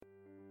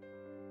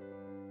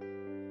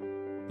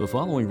The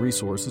following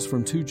resources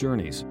from Two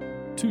Journeys.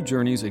 Two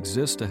Journeys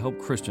exists to help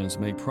Christians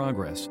make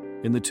progress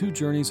in the two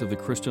journeys of the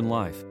Christian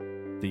life,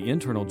 the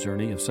internal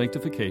journey of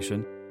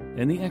sanctification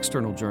and the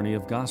external journey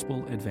of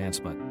gospel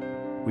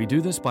advancement. We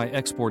do this by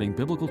exporting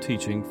biblical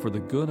teaching for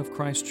the good of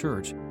Christ's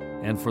church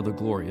and for the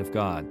glory of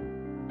God.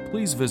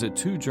 Please visit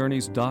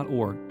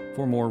twojourneys.org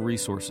for more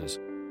resources.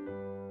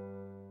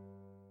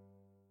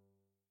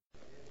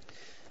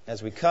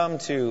 As we come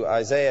to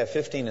Isaiah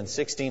 15 and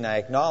 16, I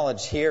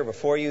acknowledge here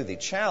before you the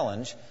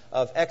challenge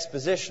of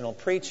expositional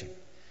preaching.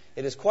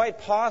 It is quite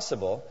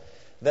possible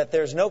that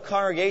there's no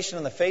congregation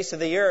on the face of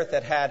the earth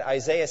that had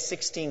Isaiah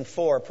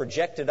 16:4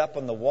 projected up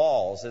on the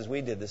walls as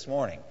we did this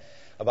morning,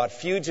 about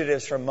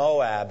fugitives from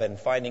Moab and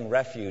finding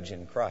refuge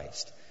in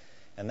Christ.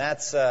 And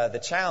that's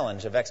the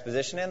challenge of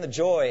exposition and the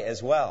joy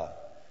as well.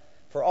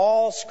 For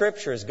all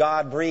Scripture is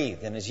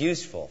God-breathed and is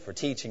useful for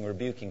teaching,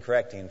 rebuking,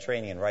 correcting, and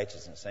training in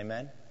righteousness.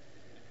 Amen?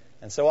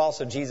 And so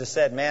also Jesus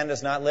said, man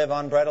does not live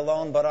on bread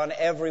alone, but on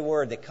every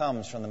word that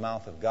comes from the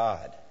mouth of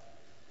God.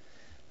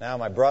 Now,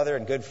 my brother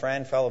and good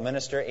friend, fellow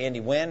minister, Andy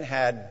Wynn,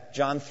 had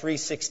John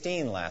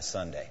 3:16 last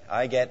Sunday.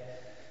 I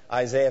get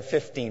Isaiah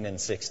 15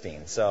 and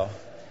 16.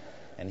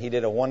 And he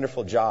did a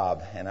wonderful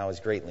job, and I was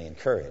greatly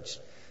encouraged.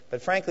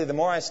 But frankly, the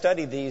more I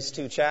studied these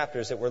two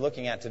chapters that we're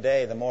looking at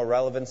today, the more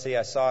relevancy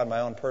I saw in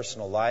my own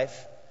personal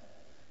life.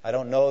 I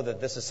don't know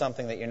that this is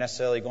something that you're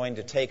necessarily going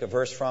to take a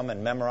verse from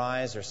and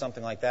memorize or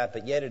something like that,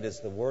 but yet it is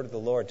the word of the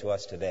Lord to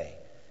us today.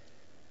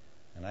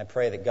 And I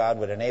pray that God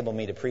would enable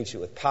me to preach it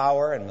with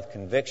power and with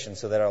conviction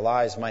so that our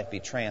lives might be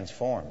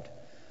transformed.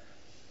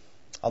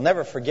 I'll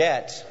never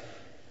forget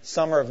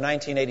summer of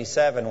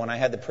 1987 when I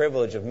had the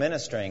privilege of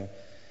ministering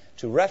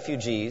to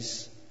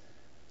refugees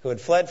who had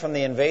fled from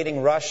the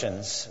invading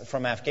Russians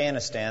from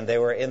Afghanistan. They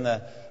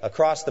were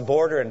across the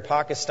border in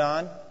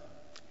Pakistan.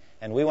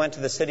 And we went to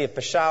the city of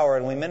Peshawar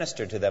and we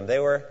ministered to them. They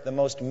were the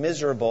most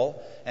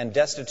miserable and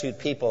destitute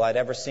people I'd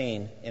ever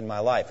seen in my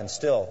life. And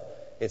still,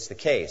 it's the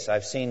case.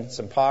 I've seen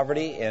some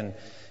poverty in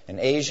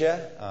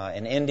Asia,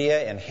 in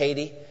India, in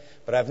Haiti.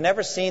 But I've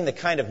never seen the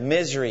kind of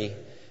misery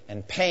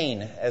and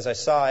pain as I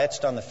saw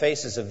etched on the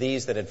faces of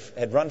these that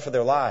had run for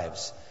their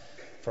lives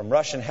from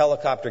Russian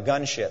helicopter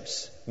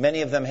gunships.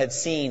 Many of them had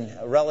seen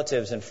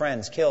relatives and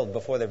friends killed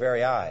before their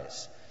very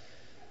eyes.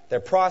 Their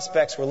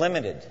prospects were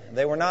limited.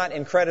 They were not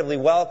incredibly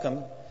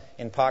welcome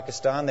in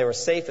Pakistan. They were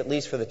safe, at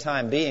least for the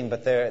time being,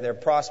 but their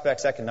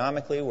prospects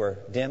economically were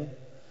dim.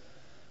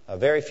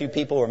 Very few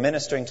people were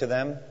ministering to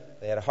them.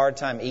 They had a hard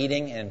time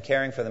eating and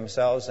caring for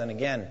themselves, and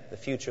again, the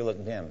future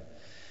looked dim.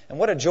 And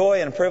what a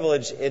joy and a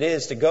privilege it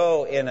is to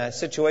go in a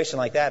situation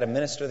like that and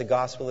minister the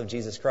gospel of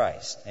Jesus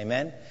Christ.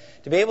 Amen?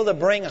 To be able to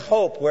bring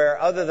hope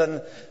where other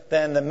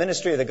than the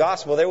ministry of the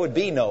gospel, there would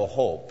be no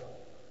hope.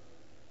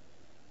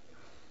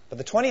 But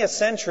the 20th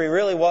century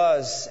really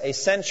was a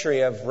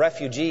century of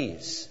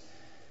refugees.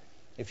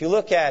 If you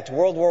look at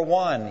World War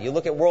I, you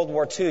look at World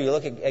War II, you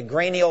look at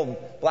grainy old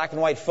black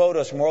and white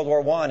photos from World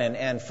War I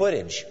and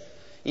footage,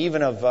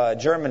 even of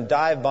German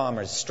dive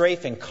bombers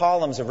strafing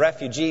columns of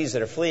refugees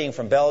that are fleeing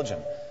from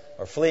Belgium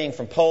or fleeing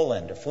from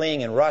Poland or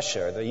fleeing in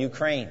Russia or the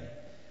Ukraine.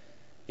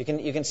 You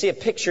can see a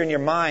picture in your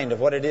mind of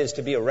what it is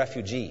to be a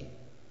refugee.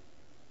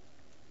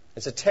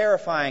 It's a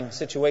terrifying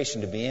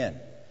situation to be in.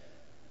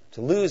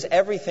 To lose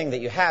everything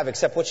that you have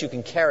except what you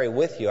can carry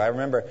with you. I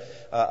remember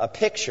a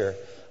picture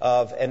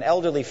of an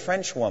elderly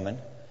French woman,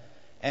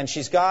 and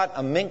she's got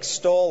a mink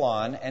stole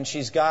on, and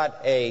she's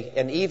got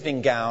an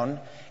evening gown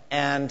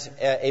and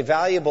a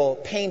valuable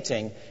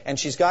painting, and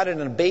she's got it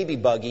in a baby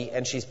buggy,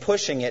 and she's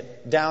pushing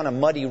it down a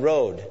muddy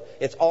road.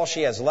 It's all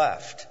she has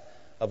left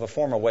of a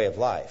former way of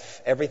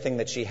life. Everything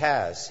that she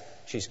has,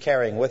 she's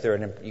carrying with her,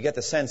 and you get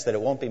the sense that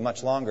it won't be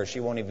much longer. She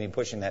won't even be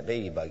pushing that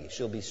baby buggy.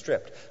 She'll be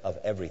stripped of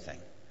everything.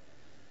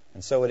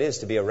 And so it is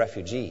to be a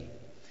refugee.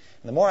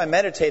 And the more I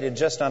meditated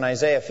just on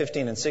Isaiah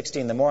 15 and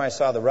 16, the more I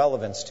saw the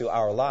relevance to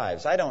our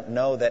lives. I don't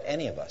know that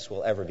any of us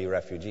will ever be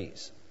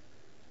refugees.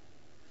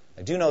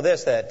 I do know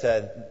this, that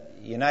the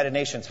United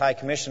Nations High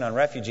Commission on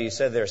Refugees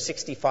said there are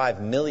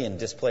 65 million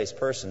displaced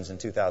persons in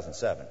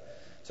 2007.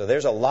 So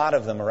there's a lot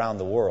of them around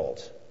the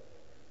world.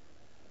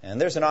 And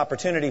there's an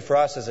opportunity for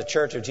us as a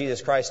Church of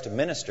Jesus Christ to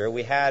minister.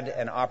 We had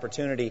an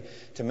opportunity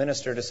to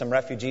minister to some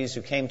refugees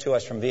who came to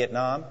us from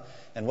Vietnam,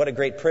 and what a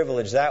great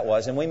privilege that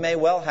was. And we may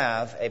well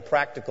have a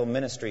practical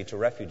ministry to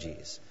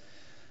refugees.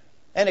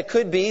 And it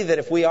could be that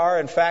if we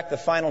are, in fact, the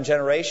final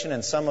generation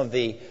and some of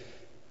the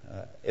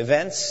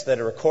events that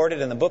are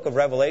recorded in the book of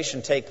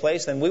Revelation take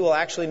place, then we will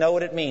actually know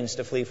what it means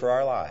to flee for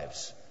our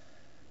lives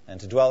and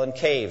to dwell in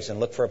caves and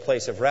look for a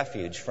place of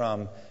refuge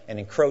from an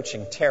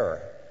encroaching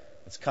terror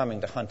that's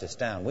coming to hunt us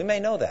down. We may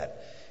know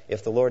that.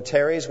 If the Lord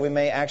tarries, we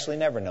may actually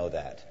never know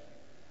that.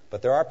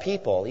 But there are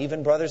people,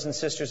 even brothers and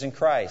sisters in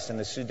Christ, in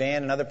the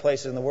Sudan and other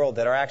places in the world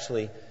that are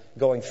actually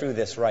going through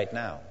this right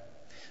now.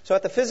 So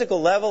at the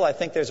physical level, I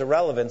think there's a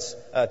relevance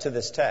to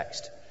this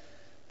text.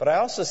 But I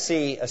also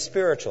see a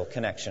spiritual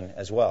connection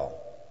as well.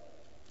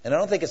 And I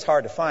don't think it's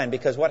hard to find,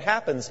 because what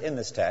happens in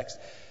this text,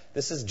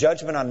 This is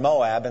judgment on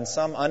Moab, and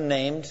some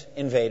unnamed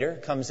invader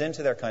comes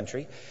into their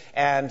country,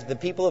 and the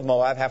people of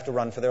Moab have to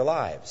run for their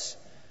lives.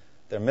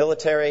 Their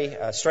military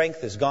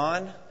strength is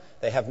gone.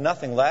 They have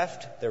nothing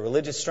left. Their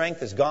religious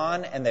strength is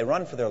gone, and they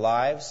run for their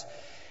lives.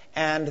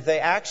 And they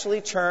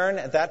actually turn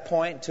at that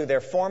point to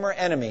their former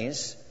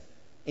enemies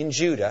in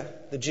Judah,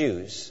 the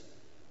Jews,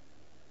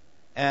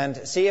 and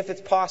see if it's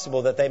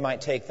possible that they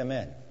might take them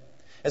in.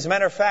 As a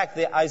matter of fact,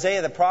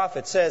 Isaiah the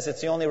prophet says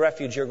it's the only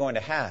refuge you're going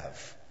to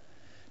have.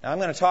 Now, I'm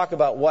going to talk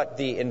about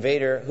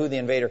who the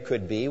invader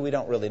could be. We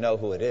don't really know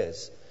who it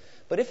is.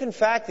 But if in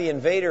fact the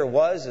invader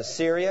was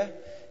Assyria,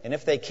 and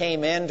if they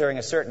came in during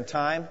a certain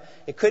time,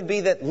 it could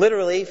be that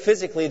literally,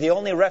 physically, the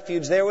only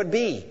refuge there would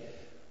be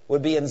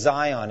in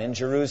Zion, in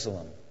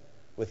Jerusalem,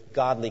 with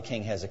godly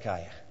King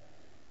Hezekiah.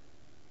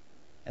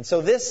 And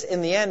so this,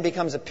 in the end,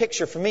 becomes a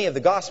picture for me of the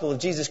gospel of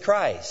Jesus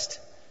Christ,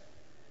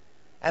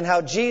 and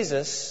how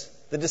Jesus,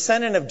 the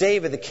descendant of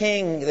David, the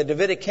king, the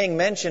Davidic king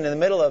mentioned in the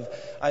middle of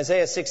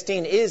Isaiah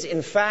 16, is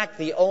in fact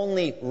the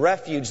only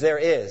refuge there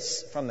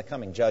is from the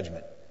coming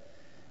judgment.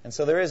 And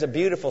so there is a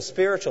beautiful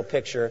spiritual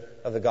picture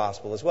of the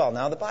gospel as well.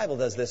 Now, the Bible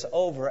does this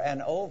over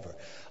and over.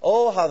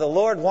 Oh, how the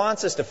Lord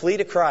wants us to flee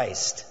to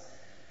Christ.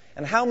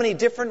 And how many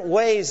different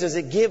ways does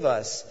it give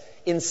us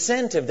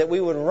incentive that we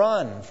would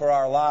run for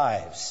our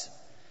lives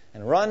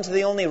and run to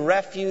the only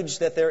refuge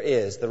that there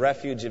is, the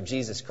refuge of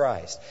Jesus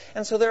Christ.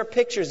 And so there are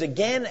pictures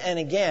again and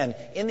again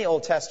in the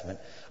Old Testament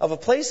of a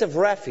place of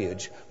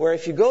refuge where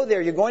if you go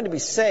there, you're going to be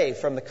saved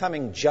from the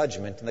coming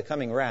judgment and the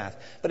coming wrath.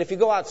 But if you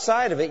go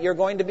outside of it, you're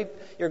going to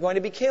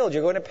be killed.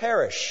 You're going to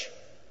perish.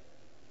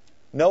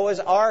 Noah's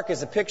Ark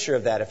is a picture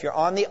of that. If you're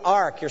on the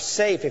Ark, you're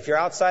safe. If you're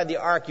outside the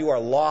Ark, you are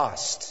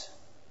lost.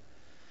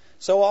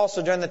 So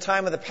also during the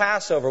time of the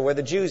Passover, where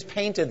the Jews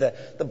painted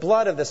the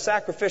blood of the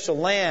sacrificial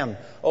lamb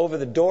over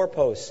the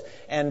doorposts,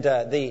 and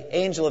the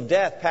angel of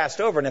death passed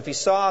over. And if he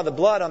saw the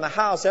blood on the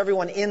house,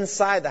 everyone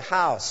inside the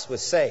house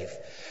was safe.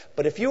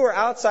 But if you were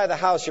outside the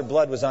house, your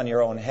blood was on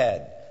your own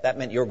head. That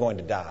meant you were going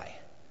to die.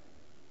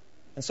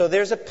 And so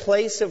there's a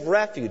place of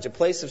refuge, a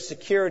place of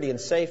security and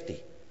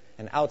safety.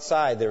 And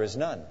outside there is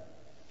none.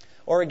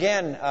 Or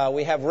again,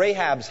 we have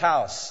Rahab's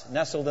house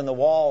nestled in the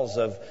walls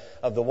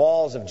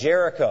of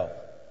Jericho.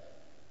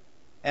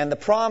 And the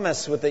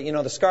promise with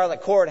the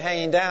scarlet cord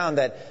hanging down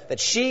that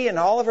she and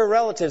all of her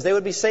relatives, they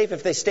would be safe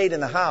if they stayed in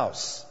the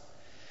house.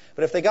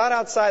 But if they got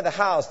outside the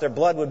house, their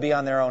blood would be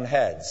on their own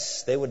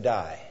heads. They would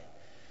die.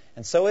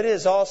 And so it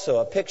is also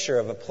a picture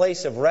of a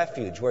place of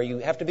refuge where you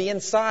have to be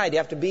inside, you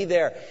have to be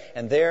there.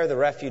 And there the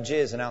refuge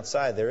is, and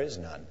outside there is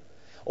none.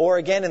 Or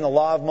again, in the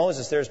law of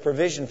Moses, there's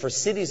provision for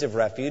cities of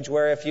refuge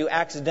where if you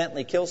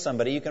accidentally kill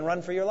somebody, you can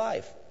run for your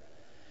life.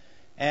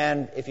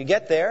 And if you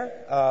get there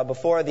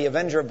before the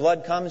avenger of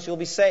blood comes, you'll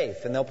be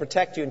safe. And they'll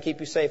protect you and keep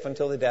you safe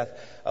until the death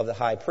of the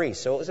high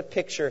priest. So it was a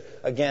picture,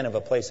 again, of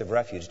a place of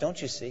refuge.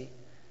 Don't you see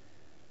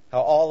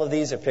how all of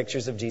these are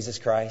pictures of Jesus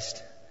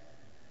Christ?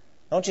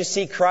 Don't you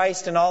see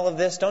Christ in all of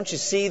this? Don't you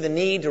see the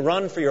need to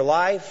run for your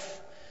life?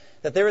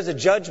 That there is a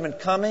judgment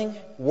coming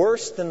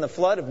worse than the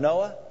flood of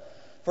Noah?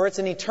 For it's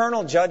an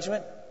eternal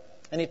judgment,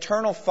 an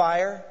eternal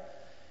fire.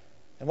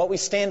 And what we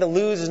stand to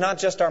lose is not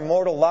just our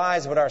mortal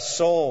lives, but our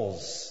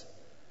souls.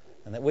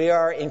 And that we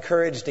are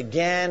encouraged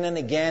again and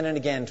again and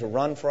again to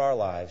run for our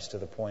lives to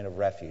the point of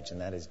refuge, and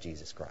that is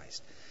Jesus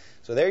Christ.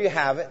 So there you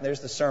have it.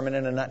 There's the sermon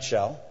in a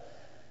nutshell.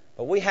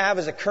 What we have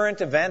is a current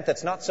event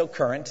that's not so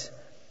current.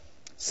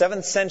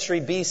 7th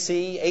century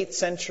BC, 8th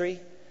century,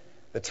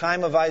 the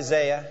time of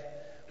Isaiah,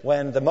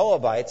 when the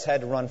Moabites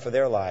had to run for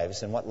their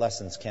lives. And what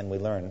lessons can we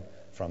learn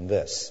from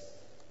this?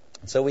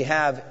 And so we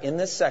have in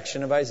this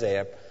section of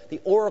Isaiah the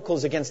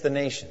oracles against the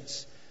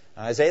nations.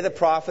 Isaiah the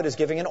prophet is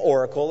giving an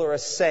oracle or a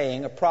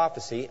saying, a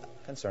prophecy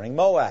concerning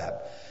Moab.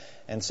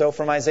 And so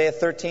from Isaiah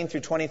 13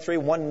 through 23,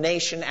 one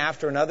nation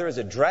after another is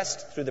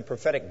addressed through the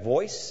prophetic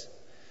voice.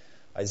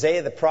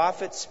 Isaiah the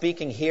prophet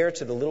speaking here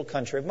to the little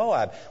country of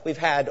Moab. We've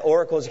had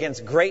oracles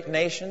against great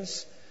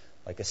nations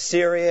like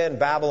Assyria and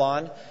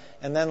Babylon.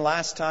 And then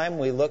last time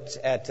we looked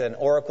at an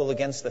oracle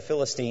against the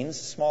Philistines,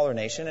 a smaller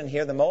nation, and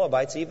here the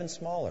Moabites even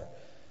smaller.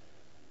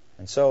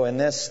 And so in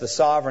this, the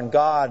sovereign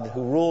God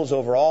who rules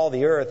over all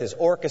the earth is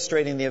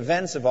orchestrating the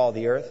events of all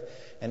the earth,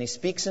 and he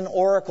speaks an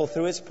oracle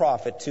through his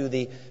prophet to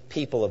the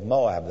people of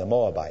Moab, the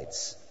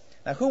Moabites.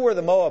 Now, who were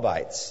the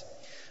Moabites?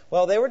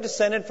 Well, they were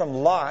descended from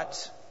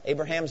Lot,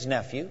 Abraham's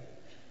nephew,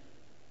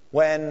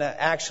 when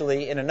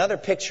actually, in another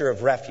picture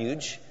of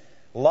refuge,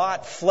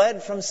 Lot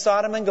fled from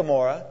Sodom and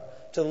Gomorrah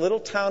to the little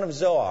town of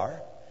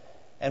Zoar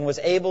and was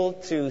able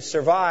to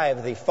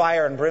survive the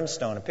fire and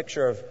brimstone, a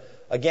picture of,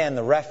 again,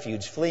 the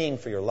refuge, fleeing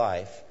for your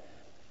life.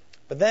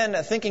 But then,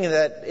 thinking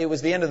that it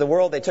was the end of the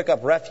world, they took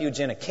up refuge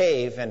in a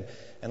cave, and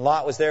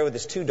Lot was there with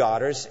his 2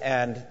 daughters,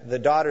 and the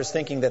daughters,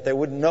 thinking that there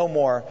would no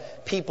more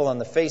people on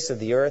the face of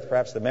the earth,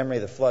 perhaps the memory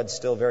of the flood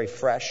still very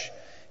fresh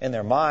in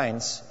their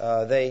minds,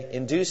 they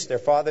induced their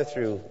father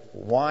through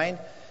wine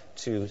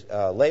to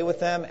lay with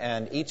them,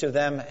 and each of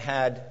them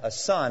had a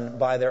son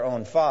by their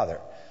own father.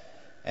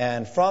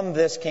 And from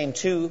this came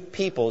two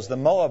peoples, the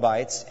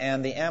Moabites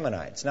and the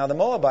Ammonites. Now the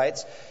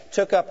Moabites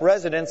took up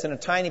residence in a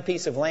tiny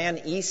piece of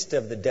land east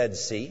of the Dead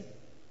Sea,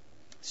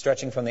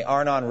 stretching from the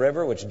Arnon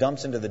River, which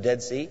dumps into the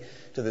Dead Sea,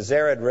 to the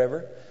Zered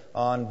River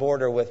on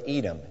border with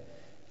Edom.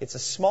 It's a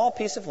small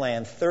piece of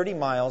land, 30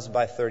 miles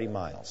by 30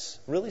 miles.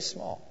 Really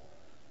small.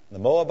 The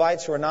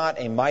Moabites were not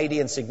a mighty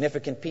and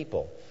significant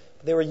people.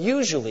 They were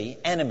usually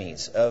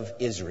enemies of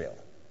Israel.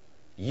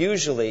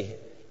 Usually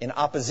in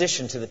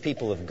opposition to the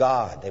people of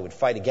God. They would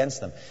fight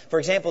against them. For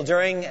example,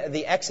 during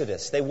the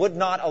Exodus, they would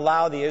not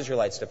allow the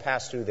Israelites to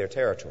pass through their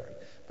territory,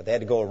 but they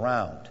had to go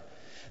around.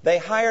 They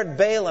hired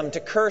Balaam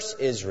to curse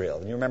Israel.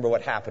 And you remember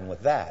what happened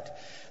with that.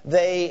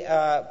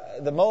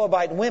 The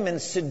Moabite women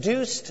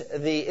seduced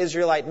the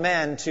Israelite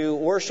men to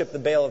worship the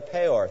Baal of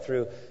Peor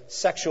through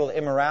sexual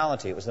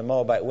immorality. It was the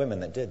Moabite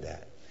women that did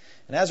that.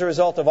 And as a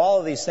result of all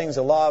of these things,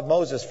 the law of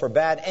Moses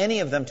forbade any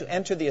of them to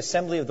enter the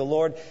assembly of the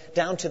Lord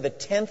down to the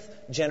 10th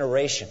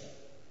generation.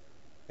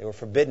 They were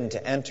forbidden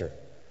to enter.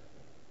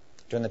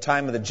 During the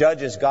time of the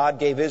judges, God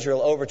gave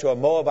Israel over to a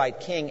Moabite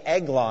king,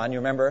 Eglon. You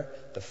remember,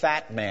 the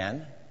fat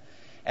man.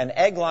 And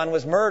Eglon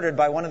was murdered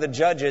by one of the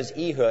judges,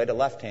 Ehud, a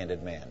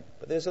left-handed man.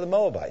 But those are the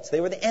Moabites. They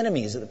were the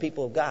enemies of the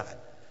people of God.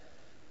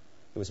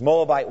 It was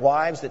Moabite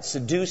wives that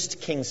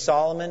seduced King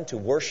Solomon to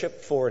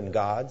worship foreign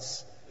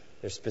gods.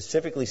 They're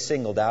specifically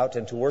singled out,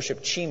 and to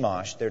worship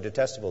Chemosh, their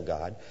detestable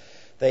god.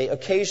 They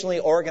occasionally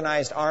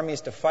organized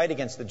armies to fight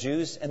against the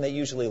Jews, and they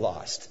usually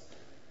lost.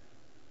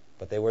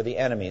 But they were the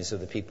enemies of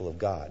the people of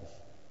God.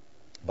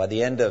 By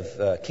the end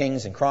of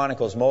Kings and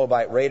Chronicles,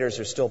 Moabite raiders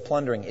are still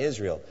plundering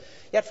Israel.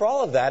 Yet for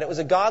all of that, it was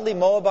a godly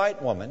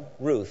Moabite woman,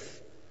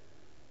 Ruth,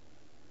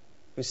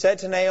 who said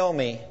to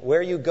Naomi,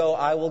 "Where you go,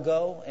 I will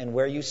go, and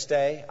where you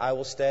stay, I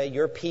will stay.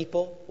 Your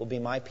people will be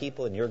my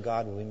people, and your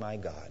God will be my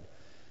God.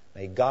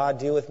 May God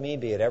deal with me,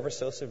 be it ever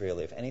so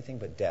severely, if anything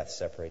but death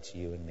separates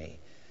you and me."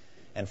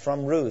 And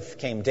from Ruth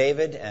came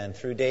David, and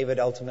through David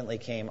ultimately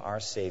came our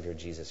Savior,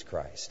 Jesus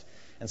Christ.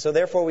 And so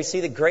therefore we see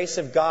the grace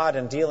of God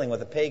in dealing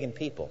with a pagan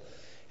people.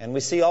 And we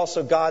see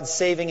also God's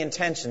saving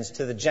intentions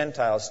to the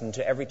Gentiles and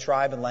to every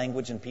tribe and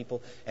language and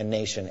people and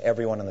nation,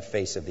 everyone on the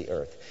face of the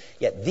earth.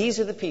 Yet these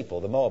are the people,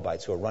 the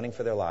Moabites, who are running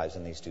for their lives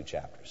in these two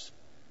chapters.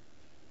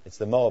 It's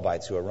the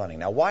Moabites who are running.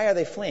 Now, why are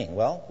they fleeing?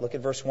 Well, look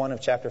at verse 1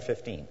 of chapter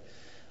 15.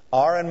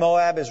 Ar and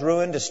Moab is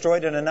ruined,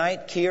 destroyed in a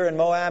night. Kir and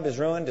Moab is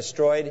ruined,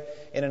 destroyed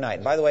in a night.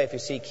 And by the way, if you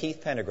see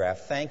Keith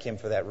Pendergraph, thank him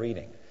for that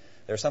reading.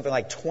 There's something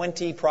like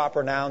 20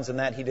 proper nouns in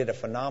that. He did a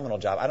phenomenal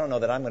job. I don't know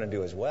that I'm going to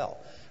do as well.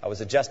 I was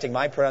adjusting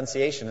my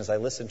pronunciation as I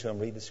listened to him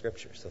read the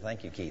Scriptures. So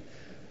thank you, Keith.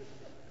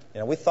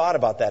 We thought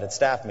about that at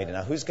staff meeting.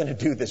 Now, who's going to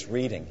do this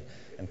reading?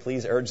 And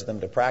please urge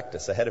them to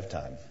practice ahead of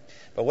time.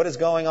 But what is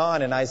going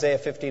on in Isaiah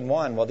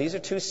 15:1? Well, these are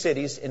two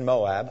cities in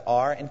Moab,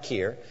 Ar and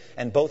Kir,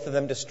 and both of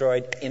them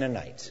destroyed in a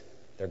night.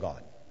 They're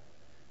gone.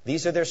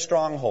 These are their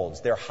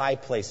strongholds, their high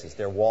places,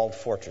 their walled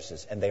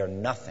fortresses, and they are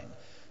nothing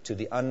to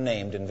the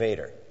unnamed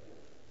invader.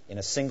 In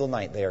a single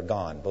night, they are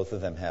gone. Both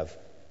of them have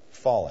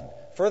fallen.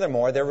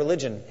 Furthermore, their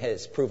religion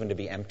has proven to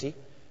be empty.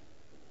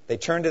 They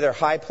turn to their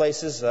high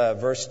places.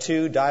 Verse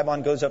 2,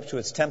 Dibon goes up to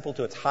its temple,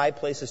 to its high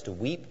places to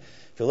weep.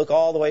 If you look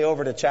all the way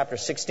over to chapter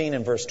 16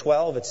 and verse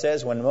 12, it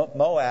says, when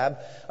Moab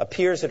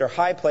appears at her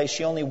high place,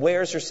 she only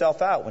wears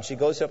herself out. When she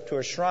goes up to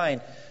her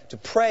shrine to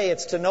pray,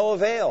 it's to no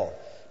avail.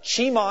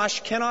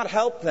 Chemosh cannot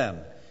help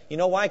them. You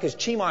know why? Because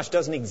Chemosh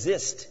doesn't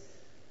exist.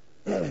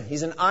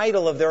 He's an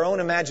idol of their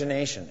own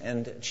imagination,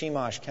 and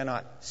Chemosh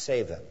cannot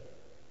save them.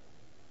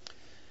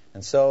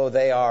 And so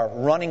they are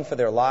running for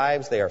their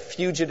lives. They are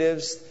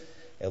fugitives.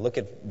 Look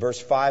at verse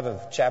 5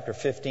 of chapter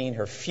 15.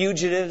 Her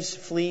fugitives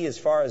flee as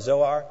far as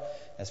Zoar,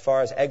 as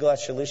far as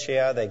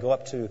Eglath-Shelishiah. They go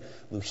up to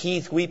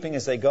Luhith, weeping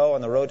as they go.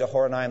 On the road to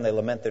Horonaim, they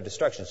lament their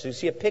destruction. So you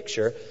see a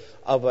picture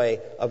of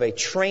a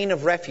train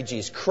of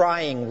refugees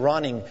crying,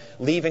 running,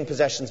 leaving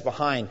possessions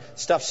behind,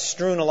 stuff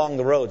strewn along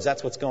the roads.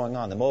 That's what's going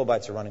on. The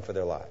Moabites are running for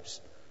their lives.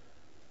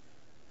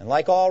 And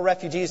like all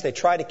refugees, they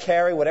try to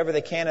carry whatever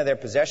they can of their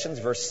possessions.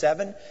 Verse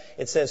 7,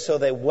 it says, so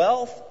the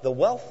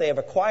wealth they have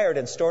acquired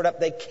and stored up,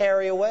 they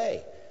carry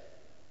away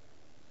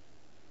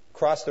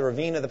across the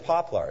ravine of the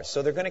poplars.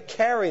 So they're going to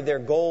carry their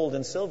gold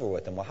and silver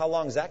with them. Well, how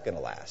long is that going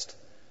to last?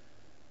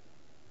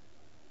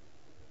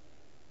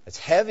 It's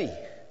heavy.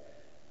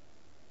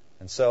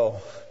 And so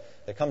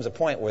there comes a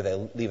point where they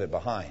leave it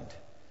behind.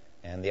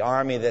 And the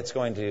army that's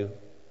going to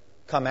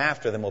come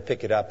after them will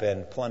pick it up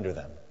and plunder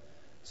them.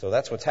 So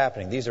that's what's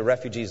happening. These are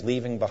refugees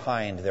leaving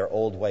behind their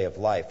old way of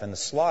life. And the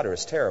slaughter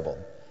is terrible.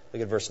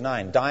 Look at verse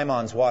 9.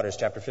 Dimon's waters,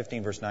 chapter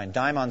 15, verse 9.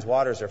 Dimon's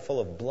waters are full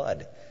of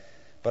blood.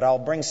 But I'll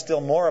bring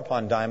still more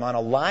upon Dimon, a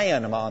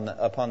lion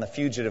upon the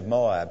fugitive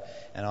Moab,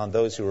 and on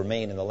those who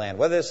remain in the land.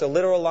 Whether it's a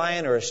literal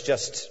lion or it's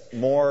just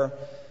more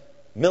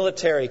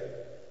military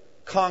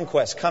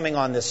conquest coming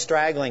on this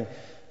straggling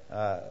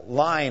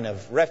line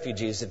of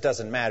refugees, it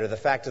doesn't matter. The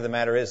fact of the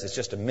matter is, it's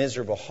just a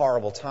miserable,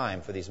 horrible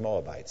time for these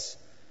Moabites.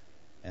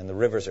 And the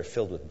rivers are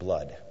filled with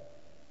blood.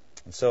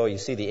 And so you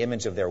see the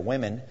image of their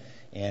women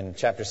in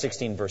chapter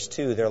 16, verse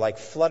 2. They're like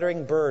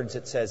fluttering birds,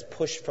 it says,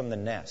 pushed from the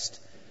nest.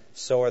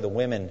 So are the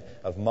women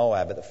of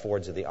Moab at the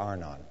fords of the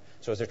Arnon.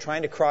 So as they're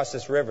trying to cross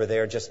this river, they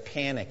are just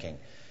panicking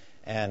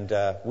and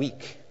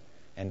weak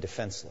and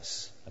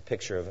defenseless, a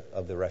picture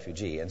of the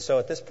refugee. And so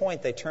at this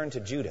point, they turn to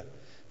Judah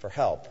for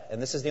help.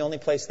 And this is the only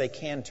place they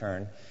can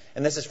turn.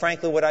 And this is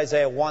frankly what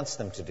Isaiah wants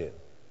them to do.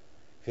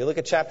 If you look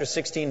at chapter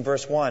 16,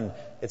 verse 1,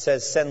 it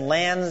says, "Send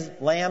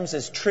lambs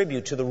as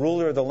tribute to the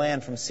ruler of the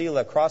land from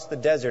Selah across the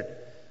desert."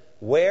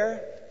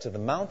 Where? To the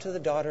mount of the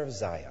daughter of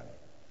Zion.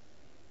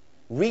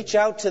 Reach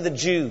out to the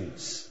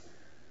Jews.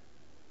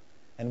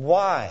 And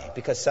why?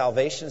 Because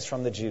salvation is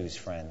from the Jews,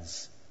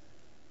 friends.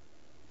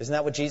 Isn't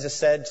that what Jesus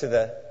said to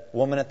the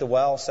woman at the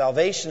well?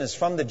 Salvation is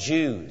from the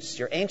Jews,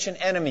 your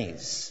ancient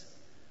enemies.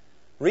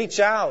 Reach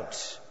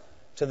out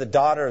to the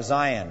daughter of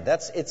Zion.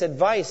 It's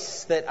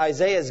advice that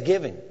Isaiah is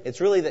giving. It's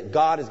really that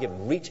God is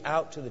giving. Reach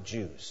out to the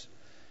Jews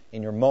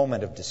in your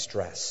moment of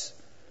distress.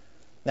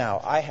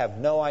 Now, I have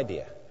no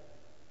idea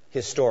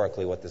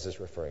historically what this is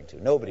referring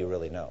to. Nobody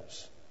really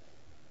knows.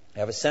 I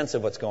have a sense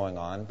of what's going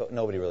on, but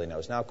nobody really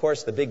knows. Now, of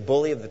course, the big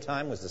bully of the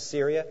time was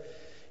Assyria.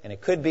 And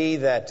it could be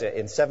that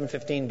in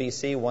 715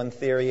 BC, one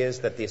theory is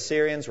that the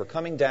Assyrians were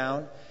coming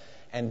down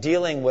and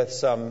dealing with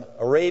some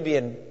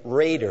Arabian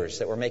raiders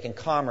that were making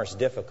commerce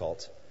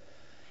difficult.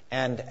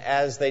 And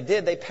as they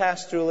did, they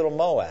passed through a little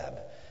Moab.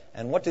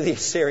 And what do the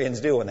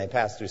Assyrians do when they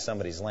pass through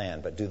somebody's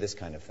land but do this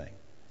kind of thing?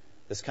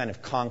 This kind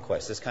of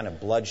conquest, this kind of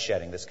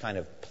bloodshedding, this kind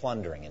of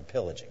plundering and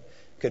pillaging.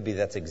 Could be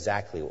that's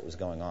exactly what was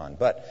going on.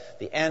 But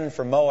the end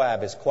for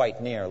Moab is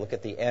quite near. Look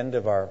at the end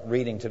of our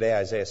reading today,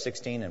 Isaiah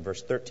 16 and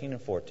verse 13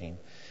 and 14.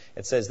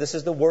 It says, "This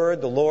is the word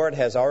the Lord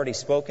has already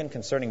spoken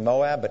concerning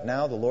Moab, but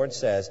now the Lord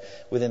says,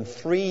 within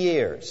 3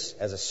 years,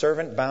 as a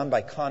servant bound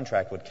by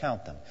contract would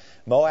count them,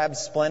 Moab's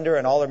splendor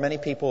and all their many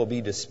people will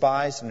be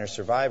despised, and their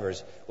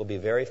survivors will be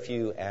very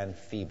few and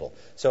feeble."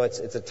 So it's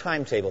a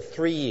timetable,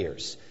 3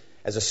 years.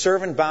 As a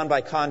servant bound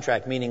by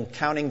contract, meaning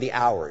counting the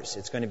hours.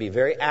 It's going to be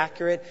very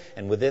accurate,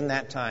 and within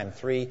that time,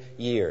 3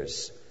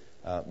 years,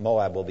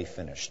 Moab will be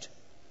finished.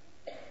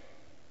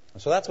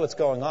 So that's what's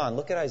going on.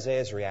 Look at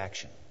Isaiah's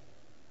reaction.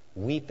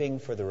 Weeping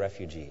for the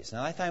refugees.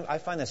 Now, I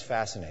find this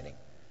fascinating.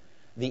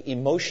 The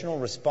emotional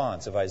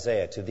response of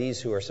Isaiah to these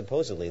who are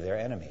supposedly their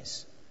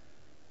enemies.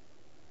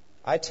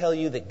 I tell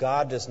you that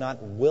God does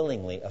not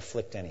willingly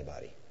afflict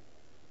anybody.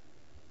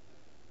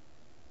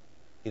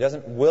 He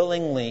doesn't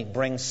willingly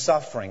bring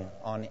suffering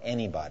on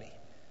anybody.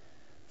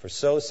 For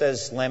so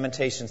says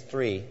Lamentations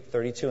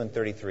 3:32 and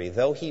 33,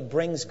 "Though he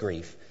brings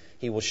grief,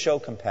 he will show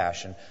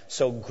compassion.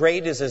 So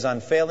great is his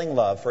unfailing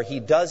love, for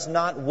he does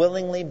not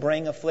willingly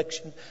bring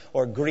affliction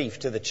or grief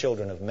to the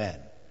children of men."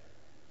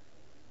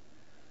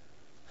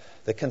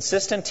 The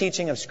consistent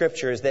teaching of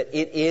Scripture is that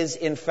it is,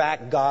 in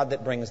fact, God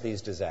that brings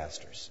these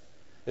disasters.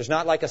 There's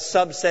not like a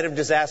subset of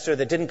disaster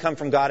that didn't come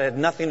from God, it had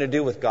nothing to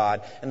do with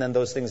God, and then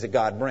those things that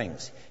God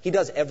brings. He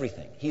does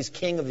everything. He's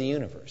king of the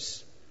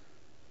universe.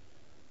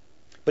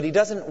 But he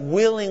doesn't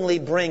willingly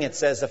bring, it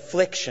says,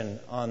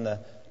 affliction on the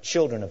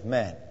children of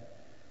men.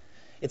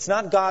 It's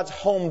not God's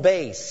home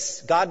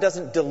base. God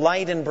doesn't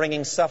delight in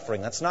bringing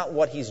suffering. That's not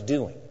what he's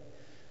doing.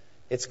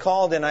 It's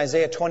called in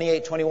Isaiah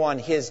 28:21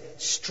 his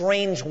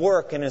strange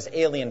work and his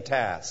alien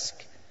task.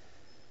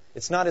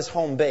 It's not his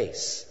home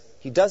base.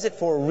 He does it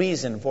for a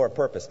reason, for a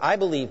purpose. I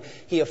believe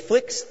he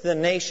afflicts the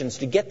nations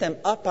to get them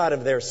up out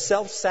of their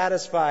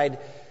self-satisfied,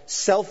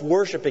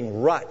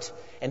 self-worshipping rut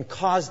and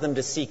cause them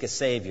to seek a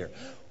Savior,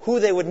 who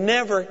they would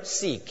never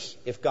seek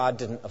if God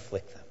didn't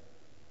afflict them.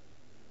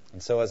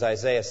 And so as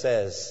Isaiah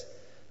says,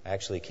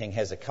 actually King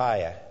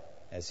Hezekiah,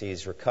 as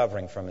he's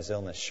recovering from his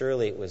illness,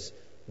 surely it was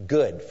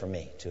good for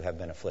me to have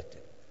been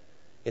afflicted.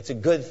 It's a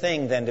good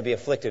thing then to be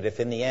afflicted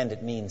if in the end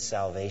it means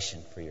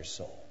salvation for your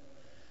soul.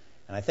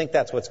 And I think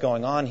that's what's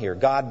going on here.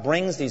 God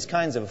brings these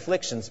kinds of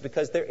afflictions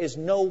because there is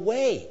no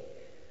way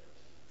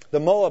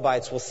the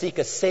Moabites will seek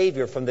a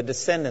Savior from the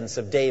descendants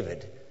of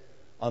David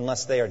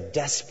unless they are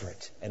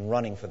desperate and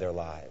running for their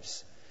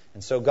lives.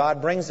 And so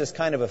God brings this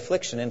kind of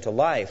affliction into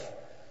life.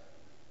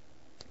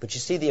 But you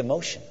see the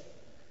emotion.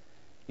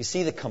 You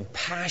see the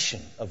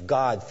compassion of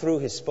God through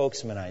his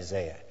spokesman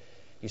Isaiah.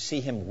 You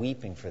see him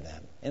weeping for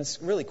them. And it's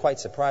really quite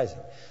surprising.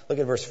 Look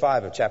at verse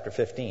 5 of chapter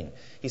 15.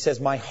 He says,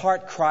 "My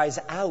heart cries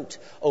out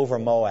over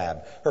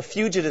Moab. Her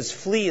fugitives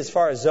flee as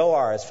far as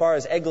Zoar, as far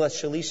as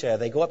Eglath-Shalisha.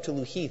 They go up to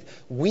Luhith,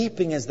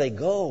 weeping as they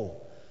go.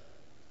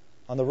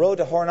 On the road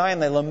to Horonaim,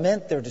 they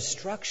lament their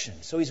destruction."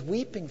 So he's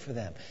weeping for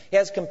them. He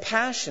has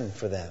compassion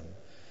for them.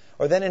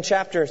 Or then in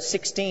chapter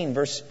 16,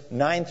 verse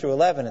 9 through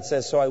 11, it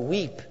says, "So I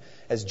weep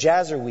as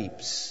Jazer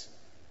weeps.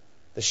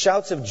 The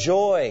shouts of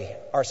joy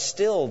are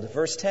stilled."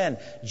 Verse 10,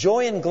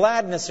 "Joy and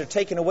gladness are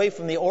taken away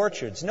from the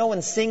orchards. No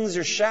one sings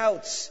or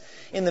shouts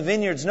in the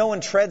vineyards. No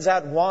one treads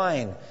out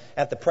wine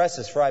at the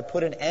presses, for I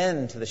put an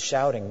end to the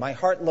shouting. My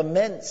heart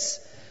laments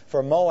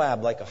for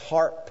Moab like a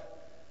harp,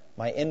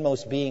 my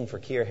inmost being for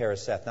Kir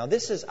Hareseth." Now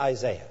this is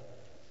Isaiah.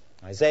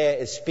 Isaiah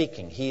is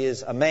speaking. He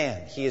is a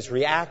man. He is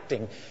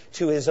reacting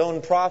to his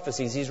own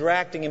prophecies. He's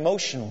reacting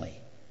emotionally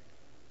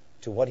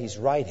to what he's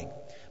writing.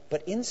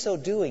 But in so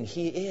doing,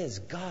 he is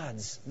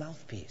God's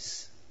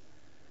mouthpiece.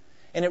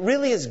 And it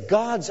really is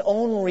God's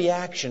own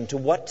reaction to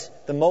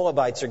what the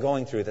Moabites are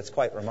going through that's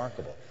quite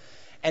remarkable.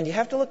 And you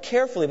have to look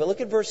carefully, but look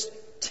at verse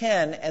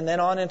 10 and then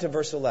on into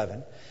verse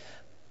 11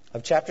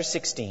 of chapter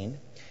 16.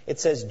 It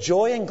says,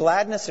 joy and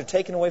gladness are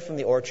taken away from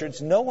the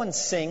orchards. No one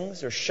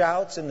sings or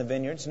shouts in the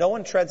vineyards. No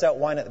one treads out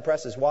wine at the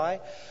presses.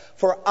 Why?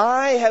 For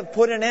I have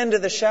put an end to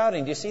the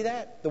shouting. Do you see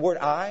that? The word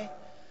I?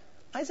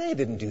 Isaiah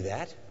didn't do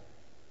that.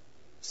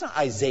 It's not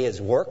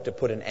Isaiah's work to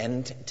put an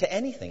end to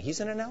anything. He's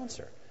an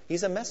announcer.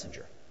 He's a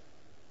messenger.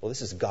 Well,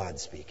 this is God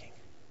speaking.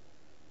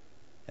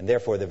 And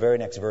therefore, the very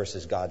next verse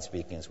is God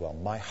speaking as well.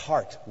 My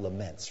heart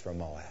laments for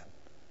Moab.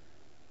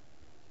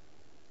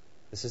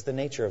 This is the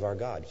nature of our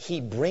God.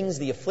 He brings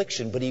the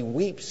affliction, but He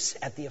weeps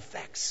at the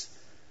effects.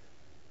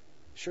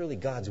 Surely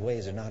God's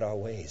ways are not our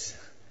ways.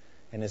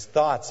 And His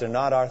thoughts are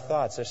not our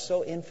thoughts. They're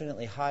so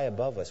infinitely high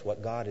above us,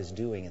 what God is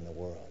doing in the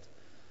world.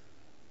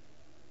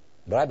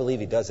 But I believe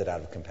He does it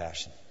out of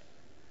compassion.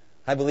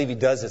 I believe He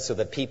does it so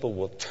that people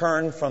will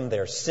turn from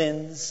their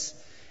sins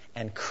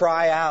and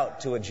cry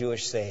out to a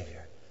Jewish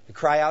Savior, to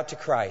cry out to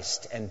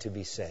Christ and to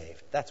be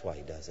saved. That's why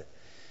He does it.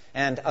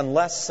 And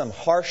unless some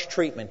harsh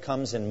treatment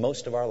comes in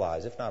most of our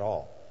lives, if not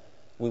all,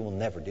 we will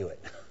never do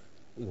it.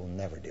 We will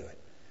never do it.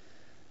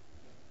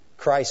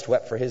 Christ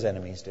wept for His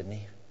enemies, didn't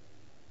He?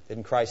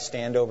 Didn't Christ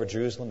stand over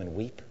Jerusalem and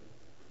weep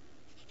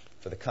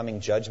for the coming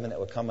judgment that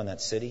would come on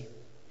that city?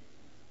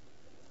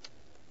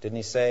 Didn't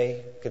He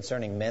say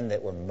concerning men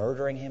that were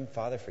murdering Him,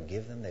 Father,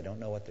 forgive them, they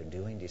don't know what they're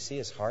doing? Do you see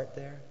His heart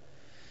there?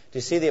 Do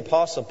you see the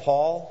Apostle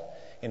Paul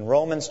in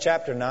Romans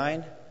chapter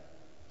 9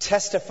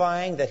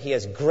 testifying that he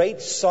has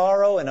great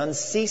sorrow and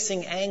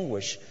unceasing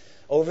anguish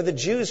over the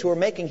Jews who are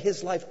making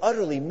his life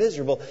utterly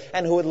miserable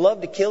and who would love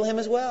to kill him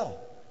as well?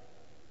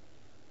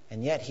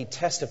 And yet he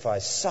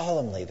testifies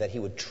solemnly that he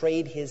would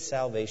trade his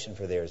salvation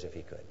for theirs if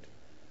he could.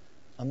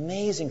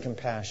 Amazing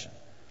compassion.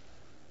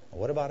 Well,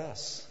 what about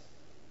us?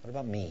 What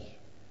about me?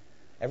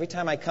 Every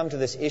time I come to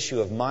this issue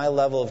of my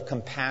level of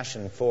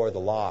compassion for the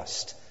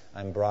lost,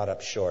 I'm brought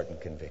up short and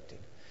convicted.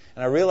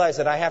 And I realize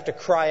that I have to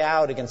cry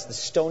out against the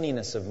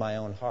stoniness of my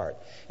own heart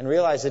and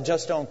realize I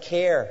just don't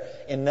care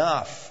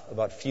enough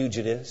about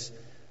fugitives,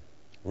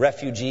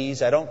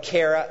 refugees. I don't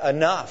care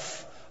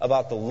enough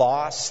about the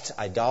lost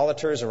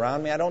idolaters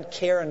around me. I don't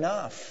care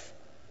enough.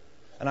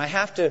 And I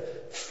have to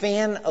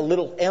fan a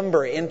little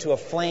ember into a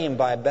flame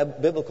by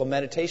biblical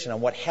meditation on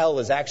what hell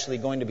is actually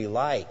going to be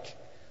like.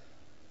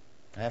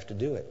 I have to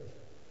do it.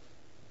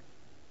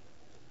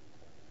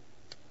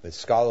 The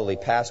scholarly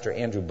pastor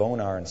Andrew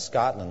Bonar in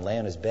Scotland lay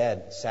on his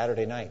bed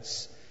Saturday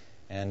nights,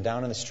 and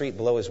down in the street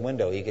below his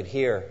window he could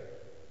hear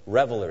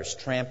revelers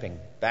tramping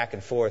back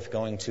and forth,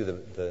 going to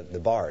the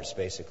bars,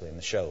 basically, and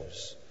the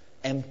shows,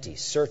 empty,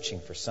 searching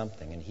for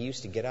something. And he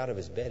used to get out of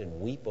his bed and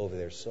weep over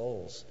their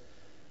souls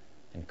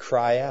and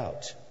cry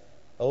out,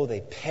 oh, they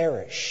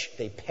perish,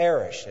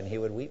 and he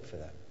would weep for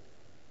them.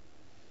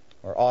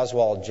 Or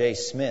Oswald J.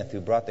 Smith,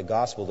 who brought the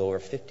gospel to over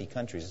 50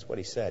 countries, is what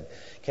he said.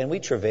 Can we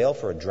travail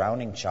for a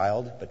drowning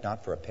child, but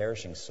not for a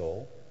perishing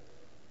soul?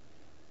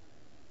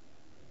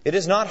 It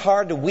is not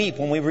hard to weep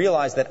when we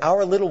realize that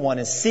our little one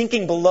is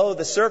sinking below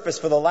the surface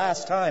for the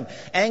last time.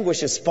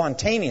 Anguish is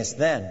spontaneous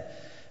then.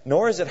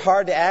 Nor is it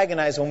hard to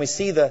agonize when we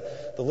see the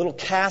little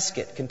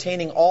casket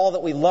containing all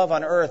that we love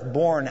on earth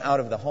born out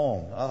of the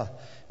home.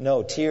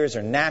 No, tears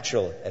are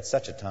natural at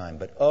such a time,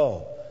 but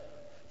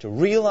to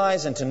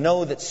realize and to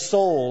know that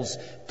souls,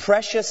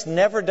 precious,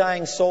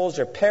 never-dying souls,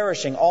 are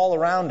perishing all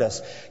around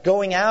us,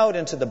 going out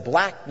into the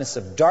blackness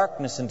of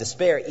darkness and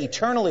despair,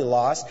 eternally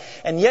lost,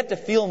 and yet to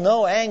feel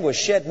no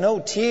anguish, shed no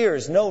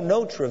tears,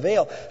 no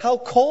travail. How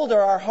cold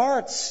are our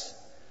hearts?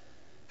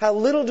 How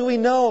little do we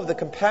know of the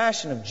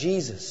compassion of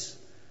Jesus?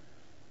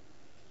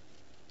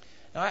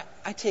 Now,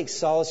 I take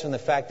solace from the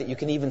fact that you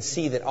can even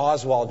see that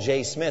Oswald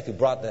J. Smith, who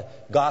brought the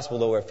gospel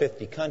to over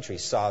 50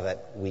 countries, saw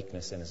that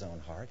weakness in his own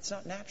heart. It's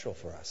not natural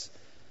for us.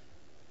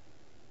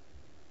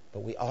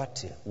 But we ought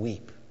to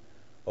weep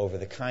over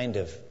the kind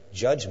of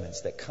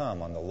judgments that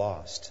come on the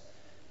lost,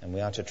 and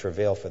we ought to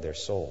travail for their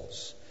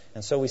souls.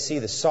 And so we see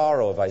the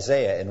sorrow of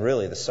Isaiah and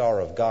really the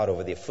sorrow of God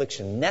over the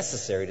affliction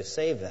necessary to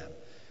save them.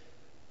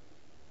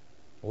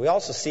 We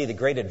also see the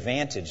great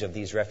advantage of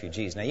these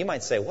refugees. Now, you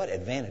might say, what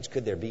advantage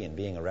could there be in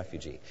being a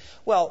refugee?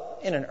 Well,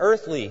 in an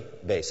earthly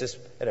basis,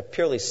 at a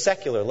purely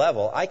secular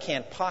level, I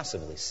can't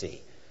possibly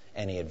see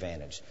any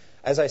advantage.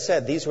 As I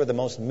said, these were the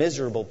most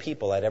miserable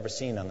people I'd ever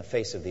seen on the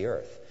face of the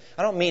earth.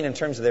 I don't mean in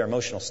terms of their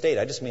emotional state.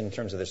 I just mean in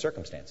terms of their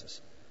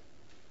circumstances.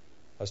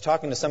 I was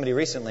talking to somebody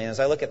recently, and as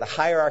I look at the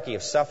hierarchy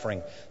of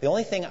suffering, the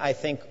only thing I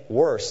think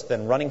worse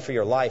than running for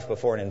your life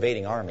before an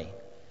invading army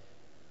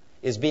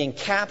is being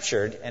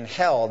captured and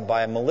held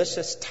by a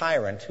malicious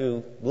tyrant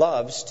who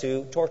loves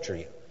to torture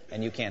you,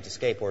 and you can't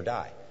escape or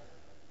die.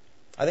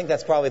 I think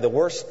that's probably the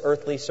worst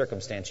earthly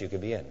circumstance you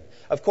could be in.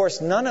 Of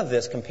course, none of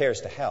this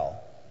compares to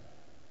hell,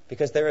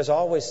 because there is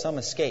always some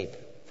escape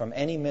from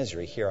any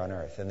misery here on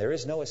earth, and there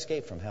is no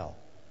escape from hell.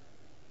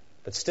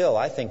 But still,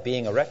 I think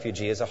being a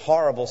refugee is a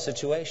horrible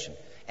situation.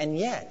 And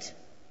yet,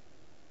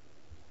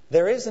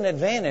 there is an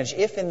advantage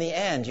if in the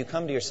end you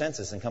come to your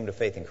senses and come to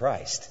faith in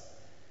Christ.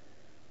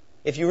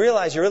 If you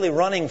realize you're really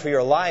running for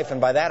your life,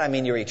 and by that I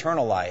mean your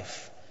eternal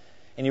life,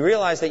 and you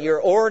realize that your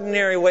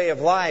ordinary way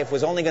of life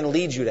was only going to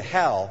lead you to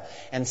hell,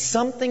 and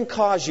something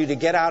caused you to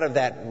get out of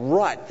that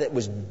rut that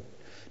was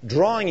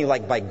drawing you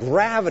like by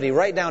gravity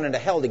right down into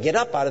hell, to get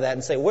up out of that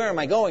and say, where am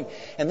I going?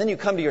 And then you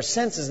come to your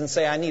senses and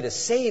say, I need a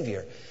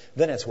Savior.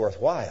 Then it's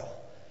worthwhile.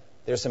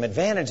 There's some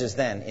advantages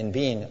then in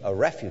being a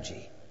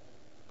refugee.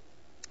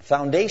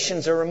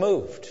 Foundations are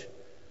removed.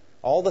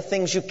 All the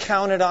things you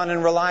counted on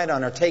and relied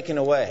on are taken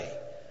away.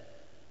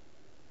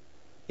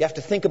 You have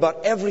to think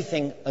about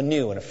everything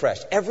anew and afresh.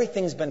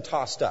 Everything's been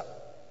tossed up,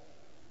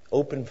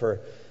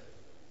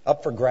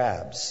 up for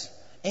grabs.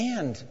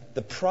 And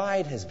the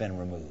pride has been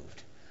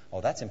removed.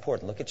 Oh, that's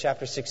important. Look at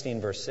chapter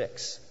 16, verse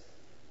 6.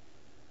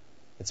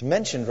 It's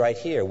mentioned right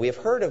here. We have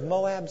heard of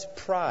Moab's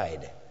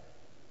pride.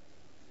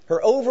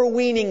 Her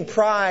overweening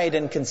pride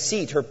and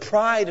conceit, her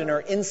pride and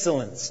her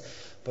insolence.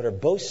 But her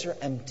boasts are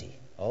empty.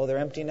 Oh, they're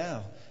empty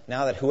now.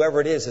 Now that whoever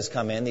it is has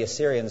come in, the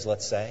Assyrians,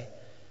 let's say.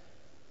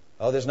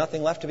 Oh, there's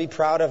nothing left to be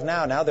proud of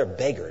now. Now they're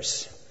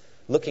beggars,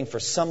 looking for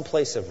some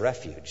place of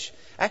refuge.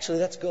 Actually,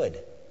 that's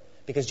good.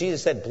 Because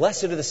Jesus said,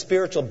 blessed are the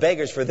spiritual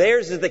beggars, for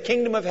theirs is the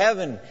kingdom of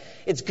heaven.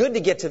 It's good to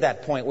get to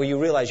that point where you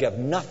realize you have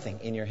nothing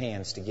in your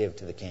hands to give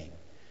to the king.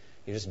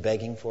 You're just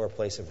begging for a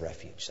place of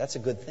refuge. That's a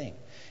good thing.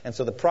 And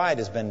so the pride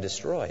has been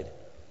destroyed.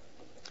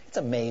 It's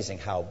amazing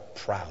how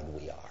proud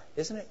we are,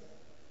 isn't it?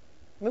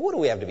 I mean, what do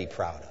we have to be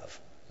proud of,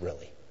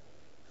 really?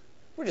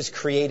 We're just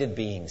created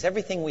beings.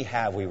 Everything we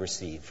have, we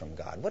receive from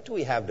God. What do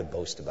we have to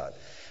boast about?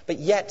 But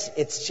yet,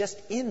 it's just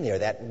in there,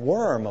 that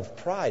worm of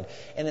pride.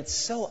 And it's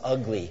so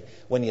ugly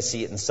when you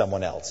see it in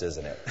someone else,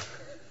 isn't it?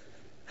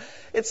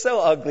 It's so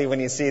ugly when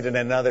you see it in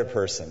another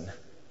person.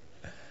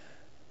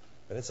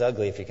 But it's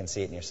ugly if you can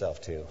see it in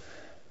yourself, too.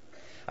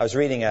 I was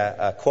reading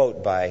a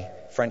quote by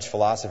French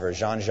philosopher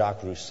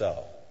Jean-Jacques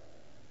Rousseau.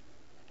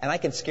 And I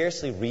can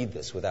scarcely read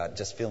this without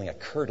just feeling a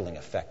curdling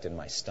effect in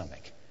my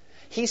stomach.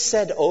 He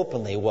said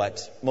openly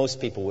what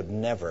most people would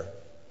never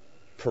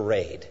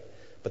parade.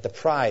 But the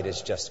pride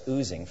is just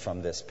oozing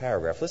from this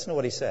paragraph. Listen to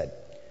what he said.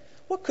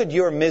 What could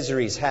your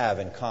miseries have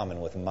in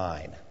common with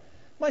mine?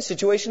 My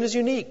situation is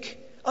unique,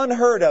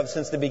 unheard of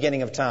since the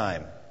beginning of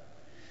time.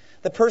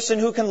 The person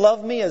who can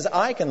love me as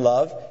I can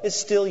love is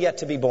still yet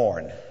to be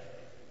born.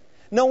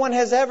 No one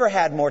has ever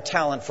had more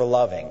talent for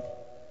loving.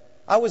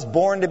 I was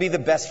born to be the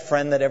best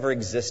friend that ever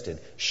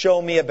existed.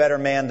 Show me a better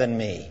man than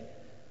me.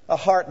 A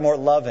heart more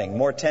loving,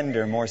 more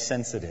tender, more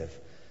sensitive.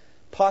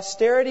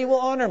 Posterity will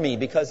honor me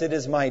because it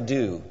is my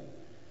due.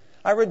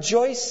 I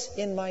rejoice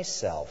in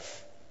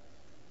myself.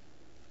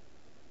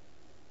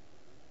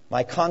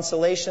 My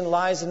consolation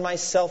lies in my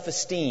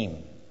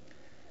self-esteem.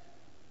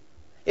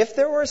 If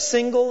there were a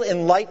single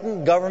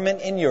enlightened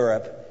government in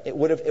Europe, it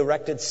would have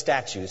erected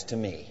statues to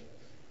me.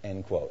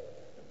 End quote.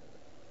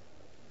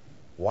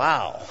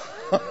 Wow.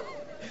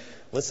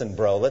 Listen,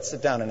 bro, let's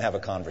sit down and have a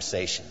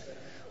conversation.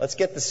 Let's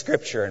get the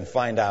scripture and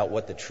find out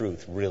what the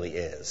truth really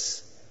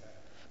is.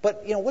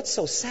 But, what's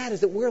so sad is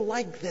that we're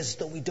like this,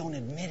 though we don't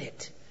admit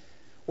it.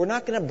 We're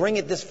not going to bring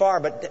it this far,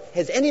 but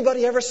has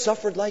anybody ever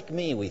suffered like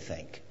me, we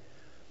think?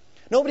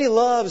 Nobody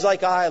loves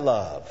like I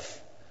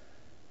love.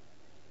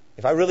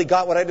 If I really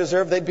got what I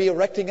deserve, they'd be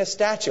erecting a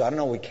statue. I don't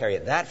know if we carry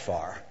it that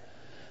far.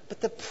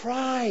 But the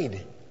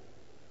pride,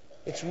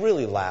 it's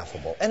really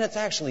laughable. And it's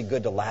actually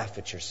good to laugh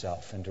at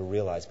yourself and to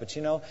realize. But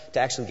to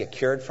actually get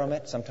cured from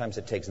it, sometimes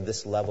it takes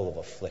this level of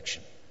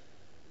affliction.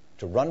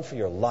 To run for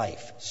your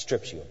life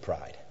strips you of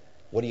pride.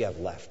 What do you have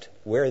left?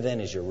 Where then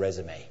is your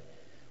resume?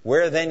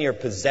 Where then your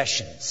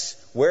possessions?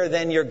 Where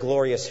then your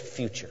glorious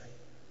future?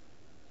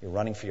 You're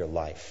running for your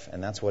life,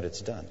 and that's what it's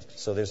done.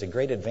 So there's a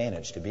great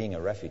advantage to being a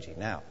refugee.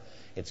 Now,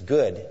 it's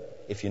good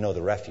if you know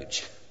the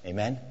refuge.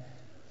 Amen?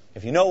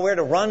 If you know where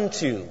to run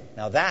to,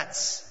 now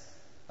that's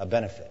a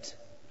benefit.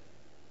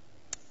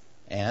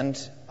 And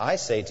I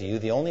say to you,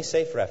 the only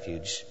safe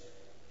refuge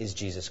is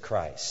Jesus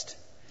Christ.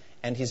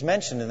 And he's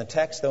mentioned in the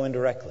text, though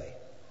indirectly.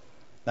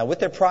 Now, with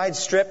their pride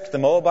stripped, the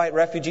Moabite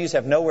refugees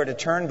have nowhere to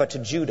turn but to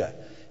Judah.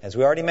 As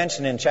we already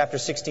mentioned in chapter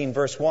 16,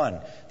 verse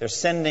 1,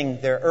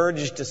 they're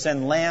urged to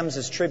send lambs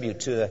as tribute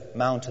to the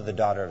mount of the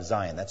daughter of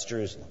Zion. That's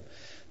Jerusalem.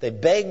 They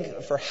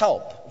beg for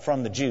help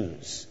from the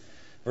Jews.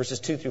 Verses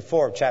 2 through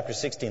 4 of chapter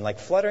 16, like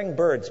fluttering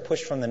birds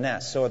pushed from the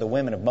nest, so are the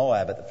women of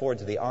Moab at the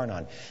fords of the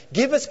Arnon.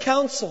 Give us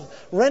counsel,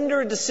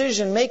 render a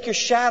decision, make your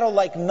shadow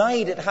like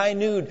night at high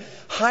noon.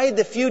 Hide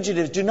the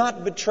fugitives, do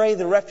not betray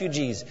the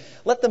refugees.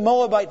 Let the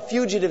Moabite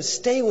fugitives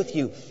stay with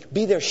you,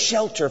 be their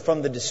shelter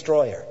from the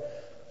destroyer.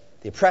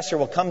 The oppressor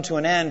will come to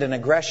an end and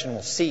aggression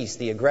will cease.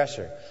 The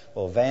aggressor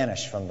will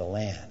vanish from the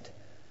land.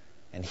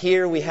 And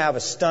here we have a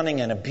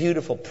stunning and a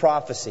beautiful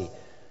prophecy.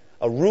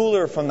 A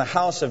ruler from the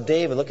house of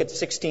David. Look at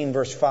 16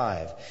 verse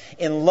 5.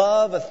 In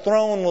love a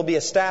throne will be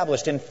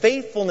established. In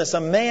faithfulness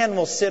a man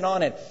will sit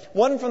on it.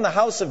 One from the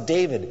house of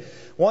David.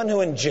 One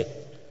who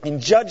in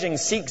judging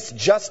seeks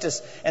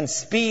justice and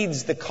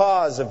speeds the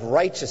cause of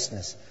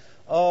righteousness.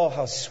 Oh,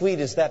 how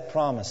sweet is that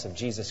promise of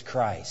Jesus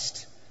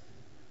Christ.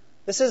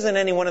 This isn't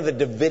any one of the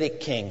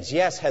Davidic kings.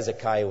 Yes,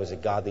 Hezekiah was a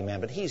godly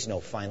man, but he's no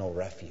final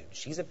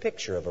refuge. He's a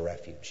picture of a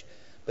refuge,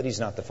 but he's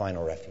not the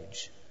final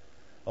refuge.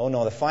 Oh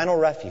no, the final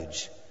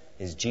refuge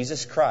is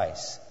Jesus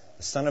Christ,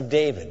 the son of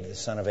David, the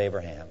son of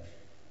Abraham.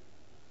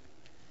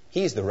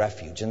 He's the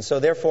refuge. And so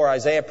therefore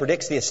Isaiah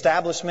predicts the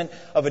establishment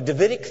of a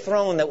Davidic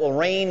throne that will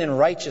reign in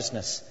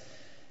righteousness.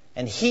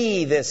 And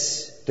he,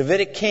 this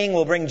Davidic king,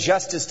 will bring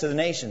justice to the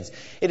nations.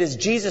 It is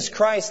Jesus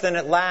Christ then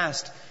at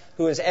last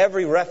who is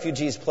every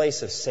refugee's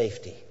place of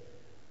safety.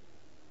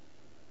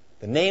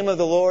 The name of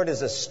the Lord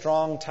is a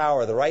strong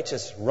tower. The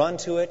righteous run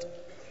to it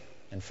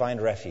and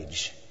find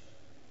refuge.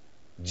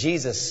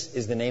 Jesus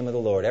is the name of the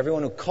Lord.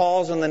 Everyone who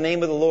calls on the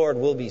name of the Lord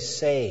will be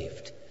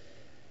saved.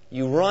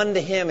 You run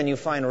to Him and you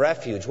find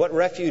refuge. What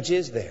refuge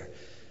is there?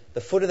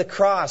 The foot of the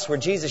cross where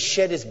Jesus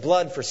shed His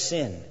blood for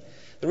sin.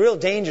 The real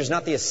danger is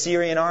not the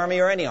Assyrian army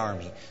or any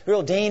army. The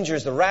real danger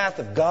is the wrath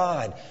of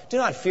God. Do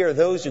not fear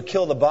those who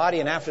kill the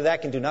body and after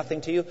that can do nothing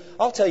to you.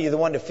 I'll tell you the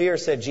one to fear,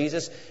 said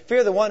Jesus.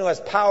 Fear the one who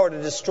has power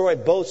to destroy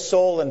both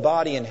soul and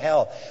body in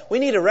hell. We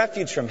need a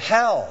refuge from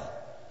hell.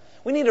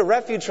 We need a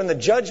refuge from the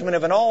judgment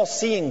of an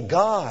all-seeing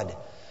God.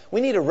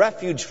 We need a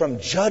refuge from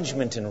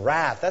judgment and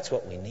wrath. That's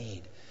what we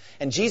need.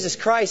 And Jesus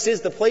Christ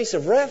is the place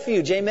of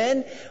refuge.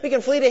 Amen? We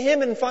can flee to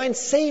Him and find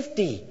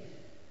safety.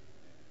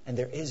 And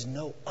there is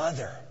no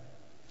other.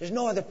 There's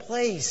no other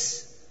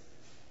place.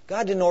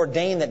 God didn't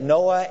ordain that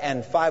Noah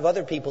and 5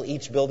 other people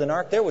each build an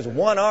ark. There was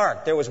one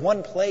ark. There was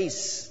one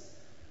place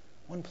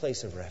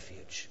of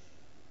refuge.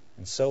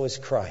 And so is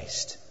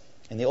Christ.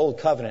 In the Old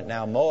Covenant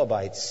now,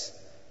 Moabites,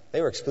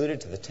 they were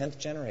excluded to the 10th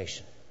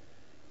generation.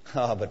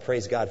 Oh, but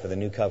praise God for the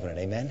New Covenant.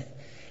 Amen?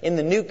 In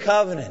the New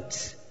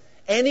Covenant,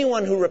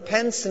 anyone who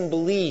repents and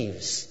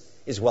believes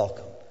is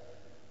welcome.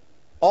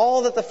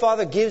 All that the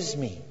Father gives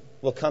me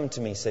will come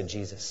to me, said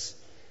Jesus.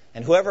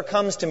 And whoever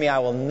comes to me, I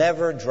will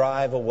never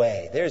drive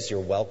away. There's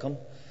your welcome.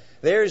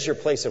 There's your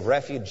place of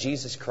refuge,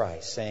 Jesus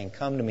Christ, saying,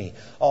 come to me,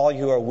 all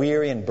you are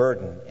weary and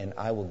burdened, and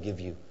I will give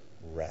you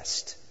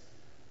rest.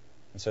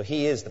 And so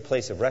He is the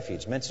place of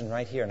refuge, mentioned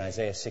right here in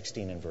Isaiah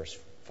 16 and verse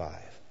 5.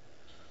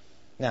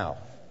 Now,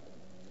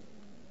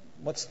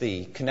 what's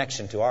the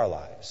connection to our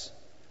lives?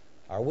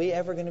 Are we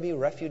ever going to be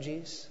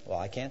refugees? Well,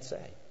 I can't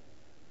say.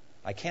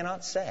 I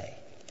cannot say.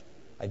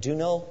 I do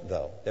know,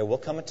 though, there will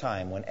come a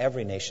time when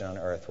every nation on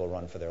earth will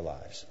run for their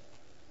lives.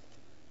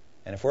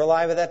 And if we're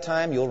alive at that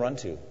time, you'll run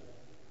too.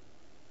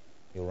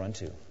 You'll run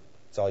too.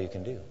 It's all you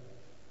can do.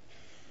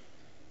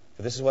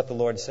 For this is what the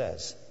Lord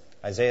says.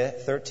 Isaiah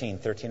 13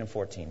 and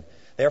 14.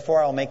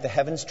 Therefore I will make the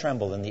heavens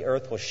tremble, and the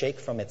earth will shake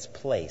from its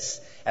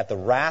place at the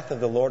wrath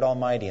of the Lord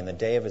Almighty in the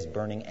day of His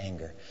burning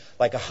anger.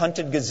 Like a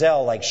hunted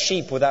gazelle, like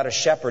sheep without a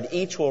shepherd,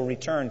 each will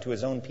return to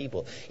his own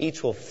people.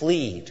 Each will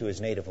flee to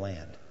his native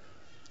land.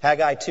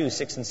 Haggai 2,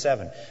 6 and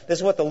 7. This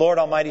is what the Lord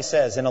Almighty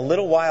says. In a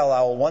little while I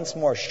will once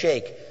more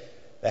shake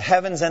the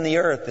heavens and the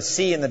earth, the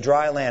sea and the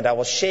dry land. I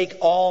will shake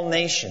all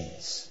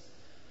nations.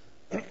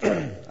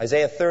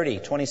 Isaiah 30,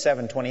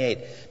 27, 28.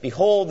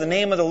 Behold, the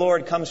name of the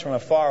Lord comes from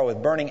afar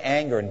with burning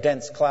anger and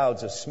dense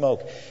clouds of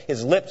smoke.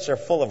 His lips are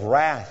full of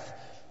wrath,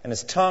 and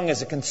His tongue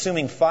is a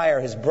consuming fire.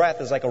 His breath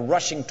is like a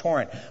rushing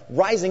torrent,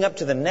 rising up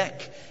to the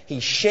neck.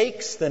 He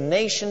shakes the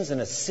nations in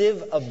a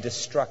sieve of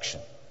destruction.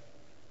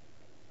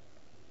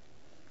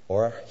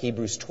 Or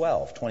Hebrews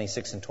 12,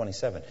 26 and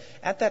 27.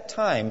 At that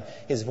time,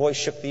 His voice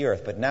shook the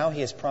earth, but now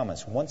He has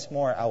promised, once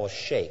more I will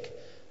shake,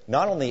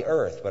 not only the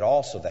earth, but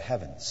also the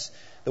heavens.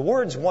 The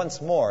words once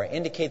more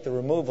indicate the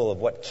removal of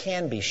what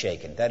can be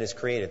shaken, that is,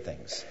 created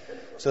things,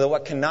 so that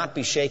what cannot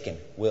be shaken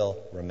will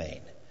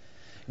remain.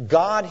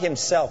 God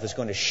Himself is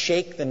going to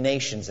shake the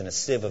nations in a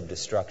sieve of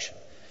destruction.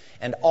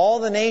 And all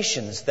the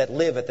nations that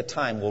live at the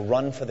time will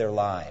run for their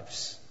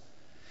lives.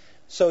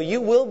 So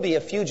you will be a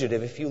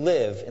fugitive if you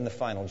live in the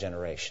final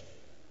generation.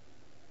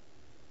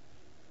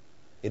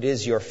 It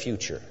is your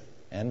future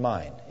and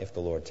mine if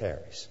the Lord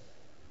tarries.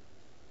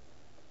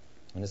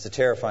 And it's a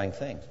terrifying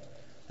thing.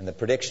 And the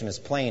prediction is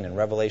plain in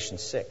Revelation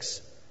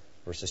 6,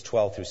 verses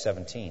 12 through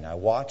 17. I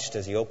watched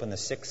as He opened the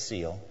 6th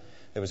seal.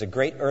 There was a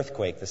great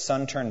earthquake. The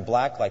sun turned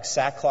black like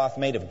sackcloth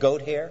made of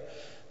goat hair.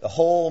 The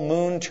whole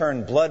moon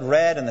turned blood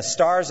red, and the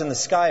stars in the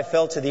sky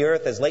fell to the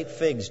earth as late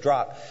figs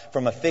drop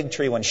from a fig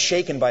tree when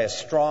shaken by a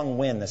strong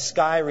wind. The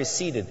sky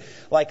receded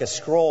like a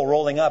scroll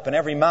rolling up, and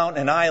every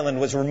mountain and island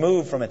was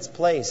removed from its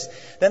place.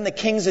 Then the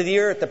kings of the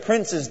earth, the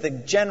princes, the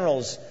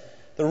generals,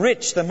 the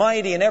rich, the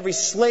mighty, and every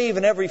slave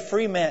and every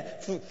free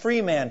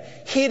man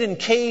hid in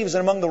caves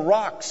and among the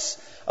rocks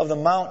of the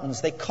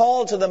mountains. They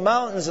called to the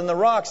mountains and the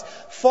rocks,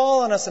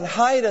 fall on us and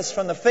hide us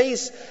from the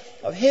face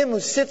of Him who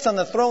sits on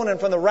the throne and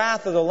from the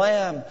wrath of the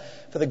Lamb.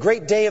 For the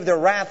great day of their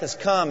wrath has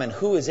come, and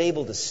who is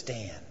able to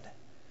stand?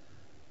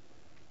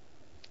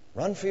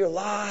 Run for your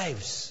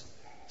lives.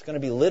 It's going to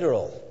be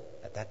literal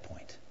at that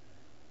point.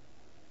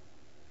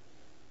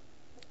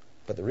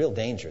 But the real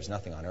danger is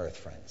nothing on earth,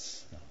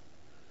 friends. No.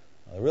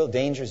 The real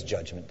danger is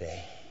Judgment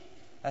Day.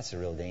 That's the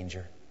real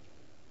danger.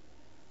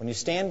 When you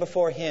stand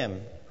before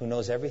Him who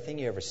knows everything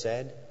you ever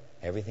said,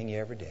 everything you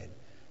ever did,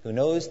 who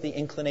knows the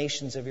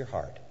inclinations of your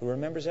heart, who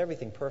remembers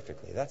everything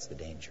perfectly. That's the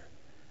danger.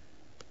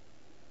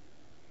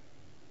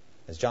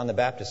 As John the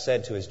Baptist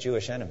said to his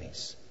Jewish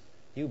enemies,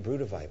 "You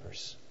brood of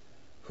vipers,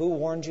 who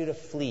warned you to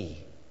flee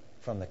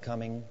from the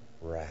coming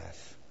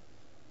wrath?"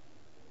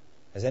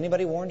 Has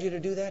anybody warned you to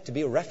do that? To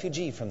be a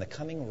refugee from the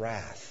coming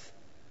wrath?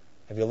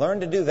 Have you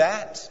learned to do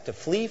that? To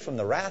flee from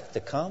the wrath to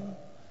come?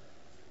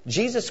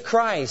 Jesus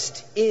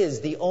Christ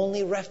is the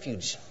only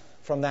refuge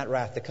from that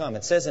wrath to come.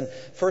 It says in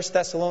 1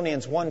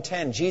 Thessalonians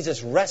 1:10,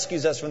 Jesus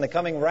rescues us from the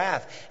coming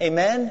wrath.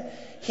 Amen?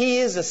 He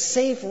is a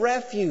safe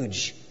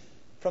refuge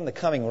from the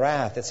coming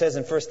wrath. It says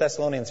in 1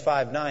 Thessalonians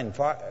 5:9,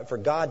 for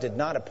God did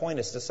not appoint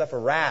us to suffer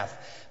wrath,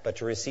 but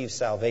to receive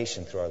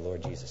salvation through our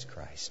Lord Jesus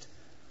Christ.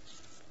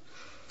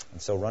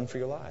 And so run for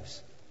your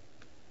lives.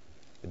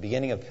 The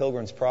beginning of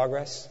Pilgrim's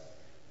Progress,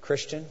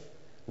 Christian,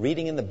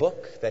 reading in the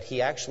book that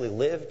he actually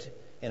lived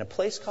in a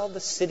place called the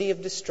City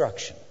of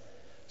Destruction,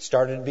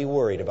 started to be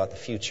worried about the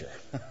future.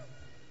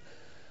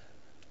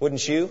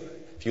 Wouldn't you?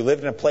 If you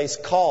lived in a place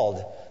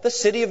called the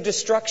City of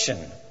Destruction.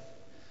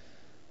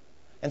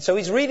 And so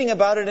he's reading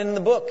about it in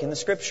the book, in the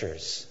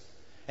Scriptures.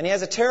 And he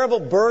has a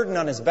terrible burden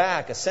on his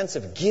back, a sense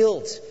of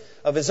guilt,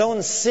 of his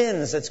own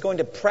sins that's going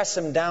to press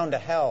him down to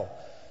hell.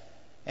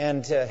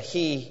 And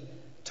he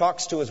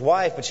talks to his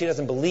wife, but she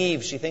doesn't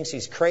believe. She thinks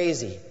he's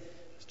crazy.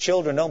 His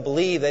children don't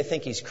believe. They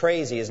think he's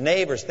crazy. His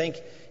neighbors think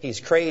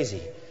he's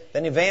crazy.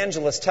 Then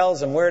evangelist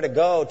tells him where to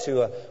go,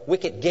 to a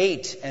wicket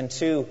gate and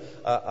to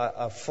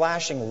a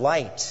flashing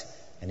light.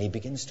 And he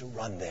begins to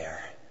run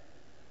there.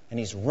 And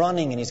he's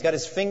running, and he's got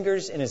his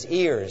fingers in his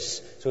ears,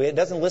 so he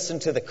doesn't listen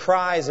to the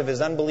cries of his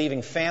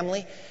unbelieving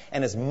family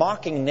and his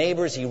mocking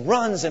neighbors. He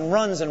runs and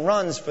runs and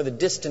runs for the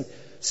distant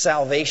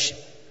salvation,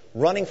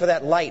 running for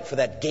that light, for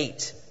that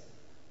gate,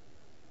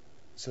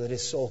 so that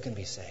his soul can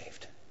be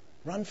saved.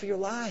 Run for your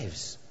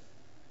lives.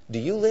 Do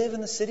you live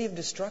in the city of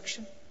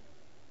destruction?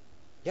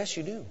 Yes,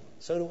 you do.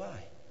 So do I.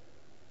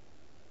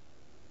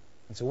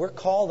 And so we're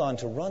called on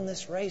to run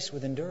this race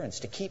with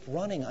endurance, to keep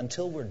running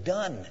until we're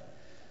done.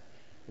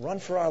 Run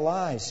for our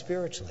lives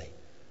spiritually.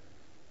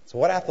 So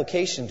what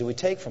application do we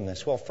take from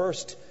this? Well,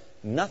 first,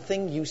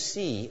 nothing you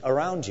see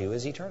around you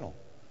is eternal.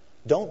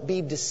 Don't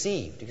be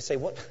deceived. You can say,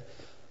 "What?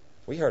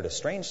 We heard a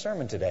strange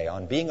sermon today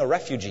on being a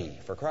refugee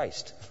for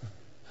Christ."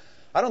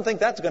 I don't think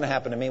that's going to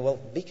happen to me. Well,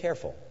 be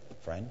careful,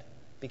 friend.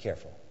 Be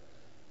careful.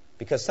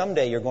 Because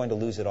someday you're going to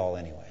lose it all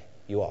anyway.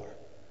 You are.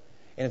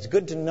 And it's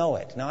good to know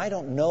it. Now, I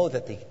don't know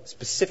that the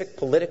specific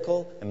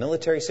political and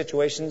military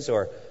situations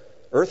or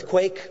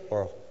earthquake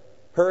or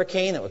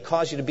hurricane that would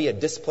cause you to be a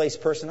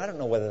displaced person, I don't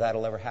know whether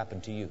that'll ever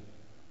happen to you.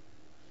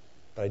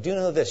 But I do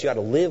know this: you ought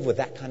to live with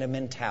that kind of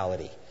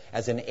mentality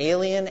as an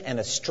alien and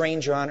a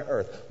stranger on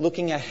earth,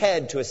 looking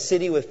ahead to a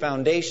city with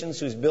foundations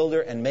whose builder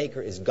and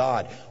maker is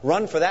God.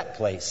 Run for that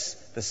place,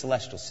 the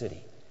celestial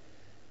city.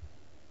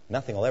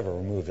 Nothing will ever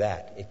remove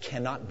that. It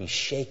cannot be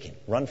shaken.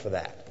 Run for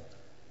that.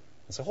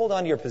 And so hold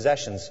on to your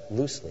possessions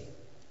loosely.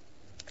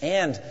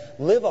 And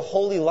live a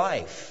holy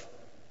life,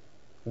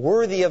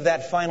 worthy of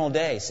that final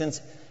day. Since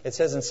it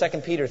says in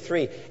 2 Peter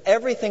 3,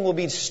 everything will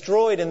be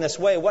destroyed in this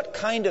way. What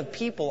kind of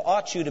people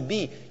ought you to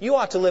be? You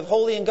ought to live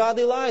holy and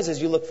godly lives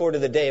as you look forward to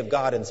the day of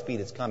God and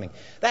speed its coming.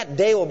 That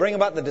day will bring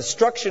about the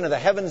destruction of the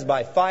heavens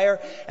by fire,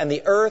 and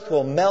the earth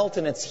will melt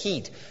in its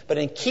heat. But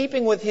in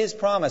keeping with His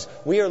promise,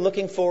 we are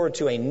looking forward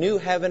to a new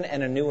heaven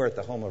and a new earth,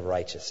 the home of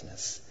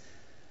righteousness.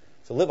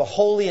 So live a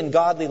holy and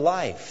godly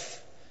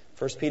life.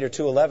 1 Peter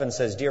 2:11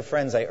 says, "Dear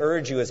friends, I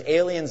urge you as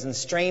aliens and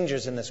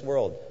strangers in this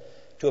world,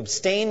 to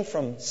abstain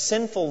from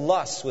sinful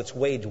lusts which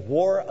wage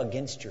war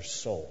against your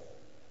soul."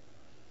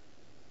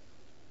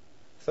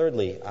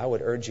 Thirdly, I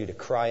would urge you to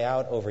cry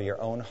out over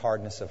your own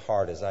hardness of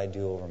heart, as I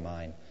do over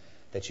mine,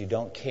 that you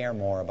don't care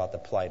more about the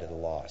plight of the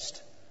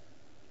lost.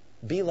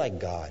 Be like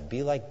God.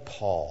 Be like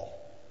Paul.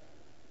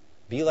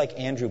 Be like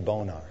Andrew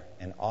Bonar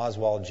and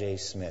Oswald J.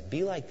 Smith.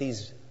 Be like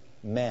these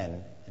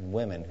men and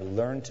women who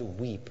learn to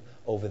weep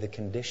over the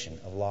condition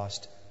of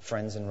lost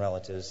friends and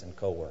relatives and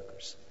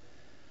co-workers.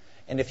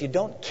 And if you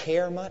don't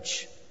care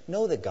much,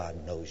 know that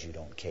God knows you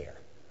don't care.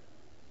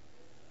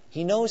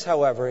 He knows,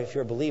 however, if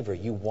you're a believer,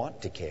 you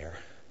want to care.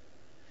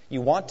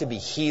 You want to be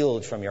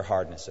healed from your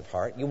hardness of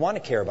heart. You want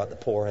to care about the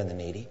poor and the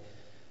needy.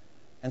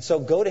 And so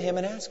go to Him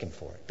and ask Him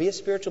for it. Be a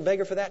spiritual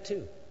beggar for that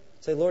too.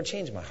 Say, "Lord,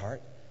 change my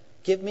heart.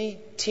 Give me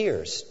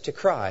tears to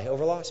cry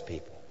over lost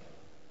people."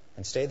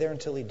 And stay there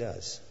until He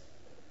does.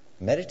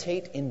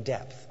 Meditate in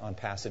depth on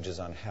passages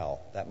on hell.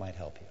 That might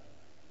help you.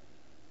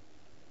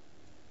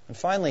 And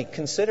finally,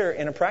 consider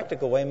in a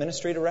practical way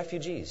ministry to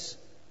refugees.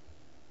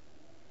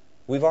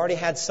 We've already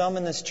had some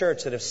in this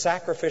church that have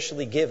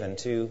sacrificially given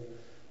to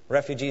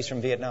refugees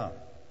from Vietnam.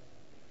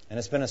 And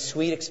it's been a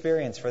sweet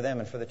experience for them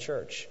and for the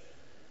church.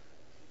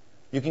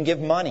 You can give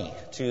money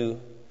to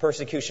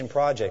Persecution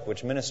Project,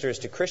 which ministers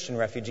to Christian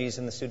refugees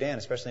in the Sudan,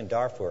 especially in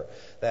Darfur,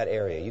 that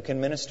area. You can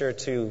minister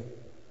to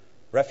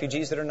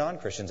refugees that are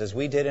non-Christians, as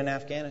we did in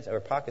Afghanistan or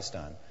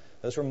Pakistan.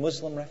 Those were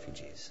Muslim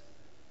refugees.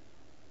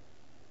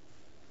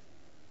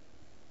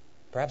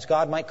 Perhaps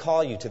God might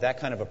call you to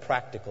that kind of a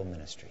practical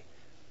ministry.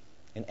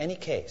 In any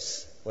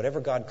case, whatever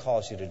God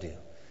calls you to do,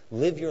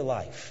 live your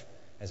life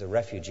as a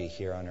refugee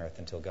here on earth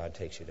until God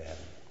takes you to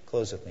heaven.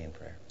 Close with me in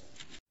prayer.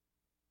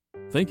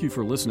 Thank you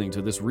for listening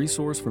to this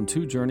resource from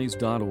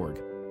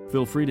twojourneys.org.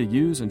 Feel free to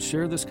use and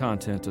share this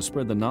content to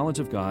spread the knowledge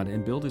of God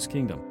and build His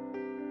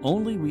kingdom.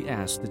 Only we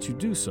ask that you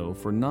do so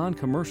for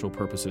non-commercial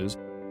purposes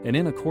and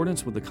in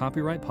accordance with the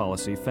copyright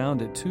policy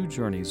found at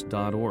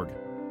twojourneys.org.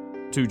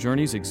 Two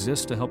Journeys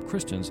exists to help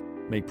Christians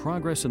make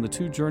progress in the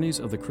two journeys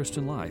of the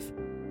Christian life,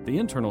 the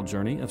internal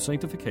journey of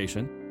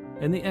sanctification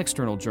and the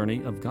external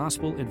journey of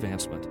gospel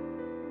advancement.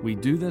 We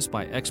do this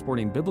by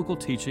exporting biblical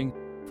teaching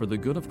for the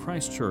good of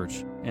Christ's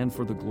church and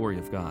for the glory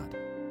of God.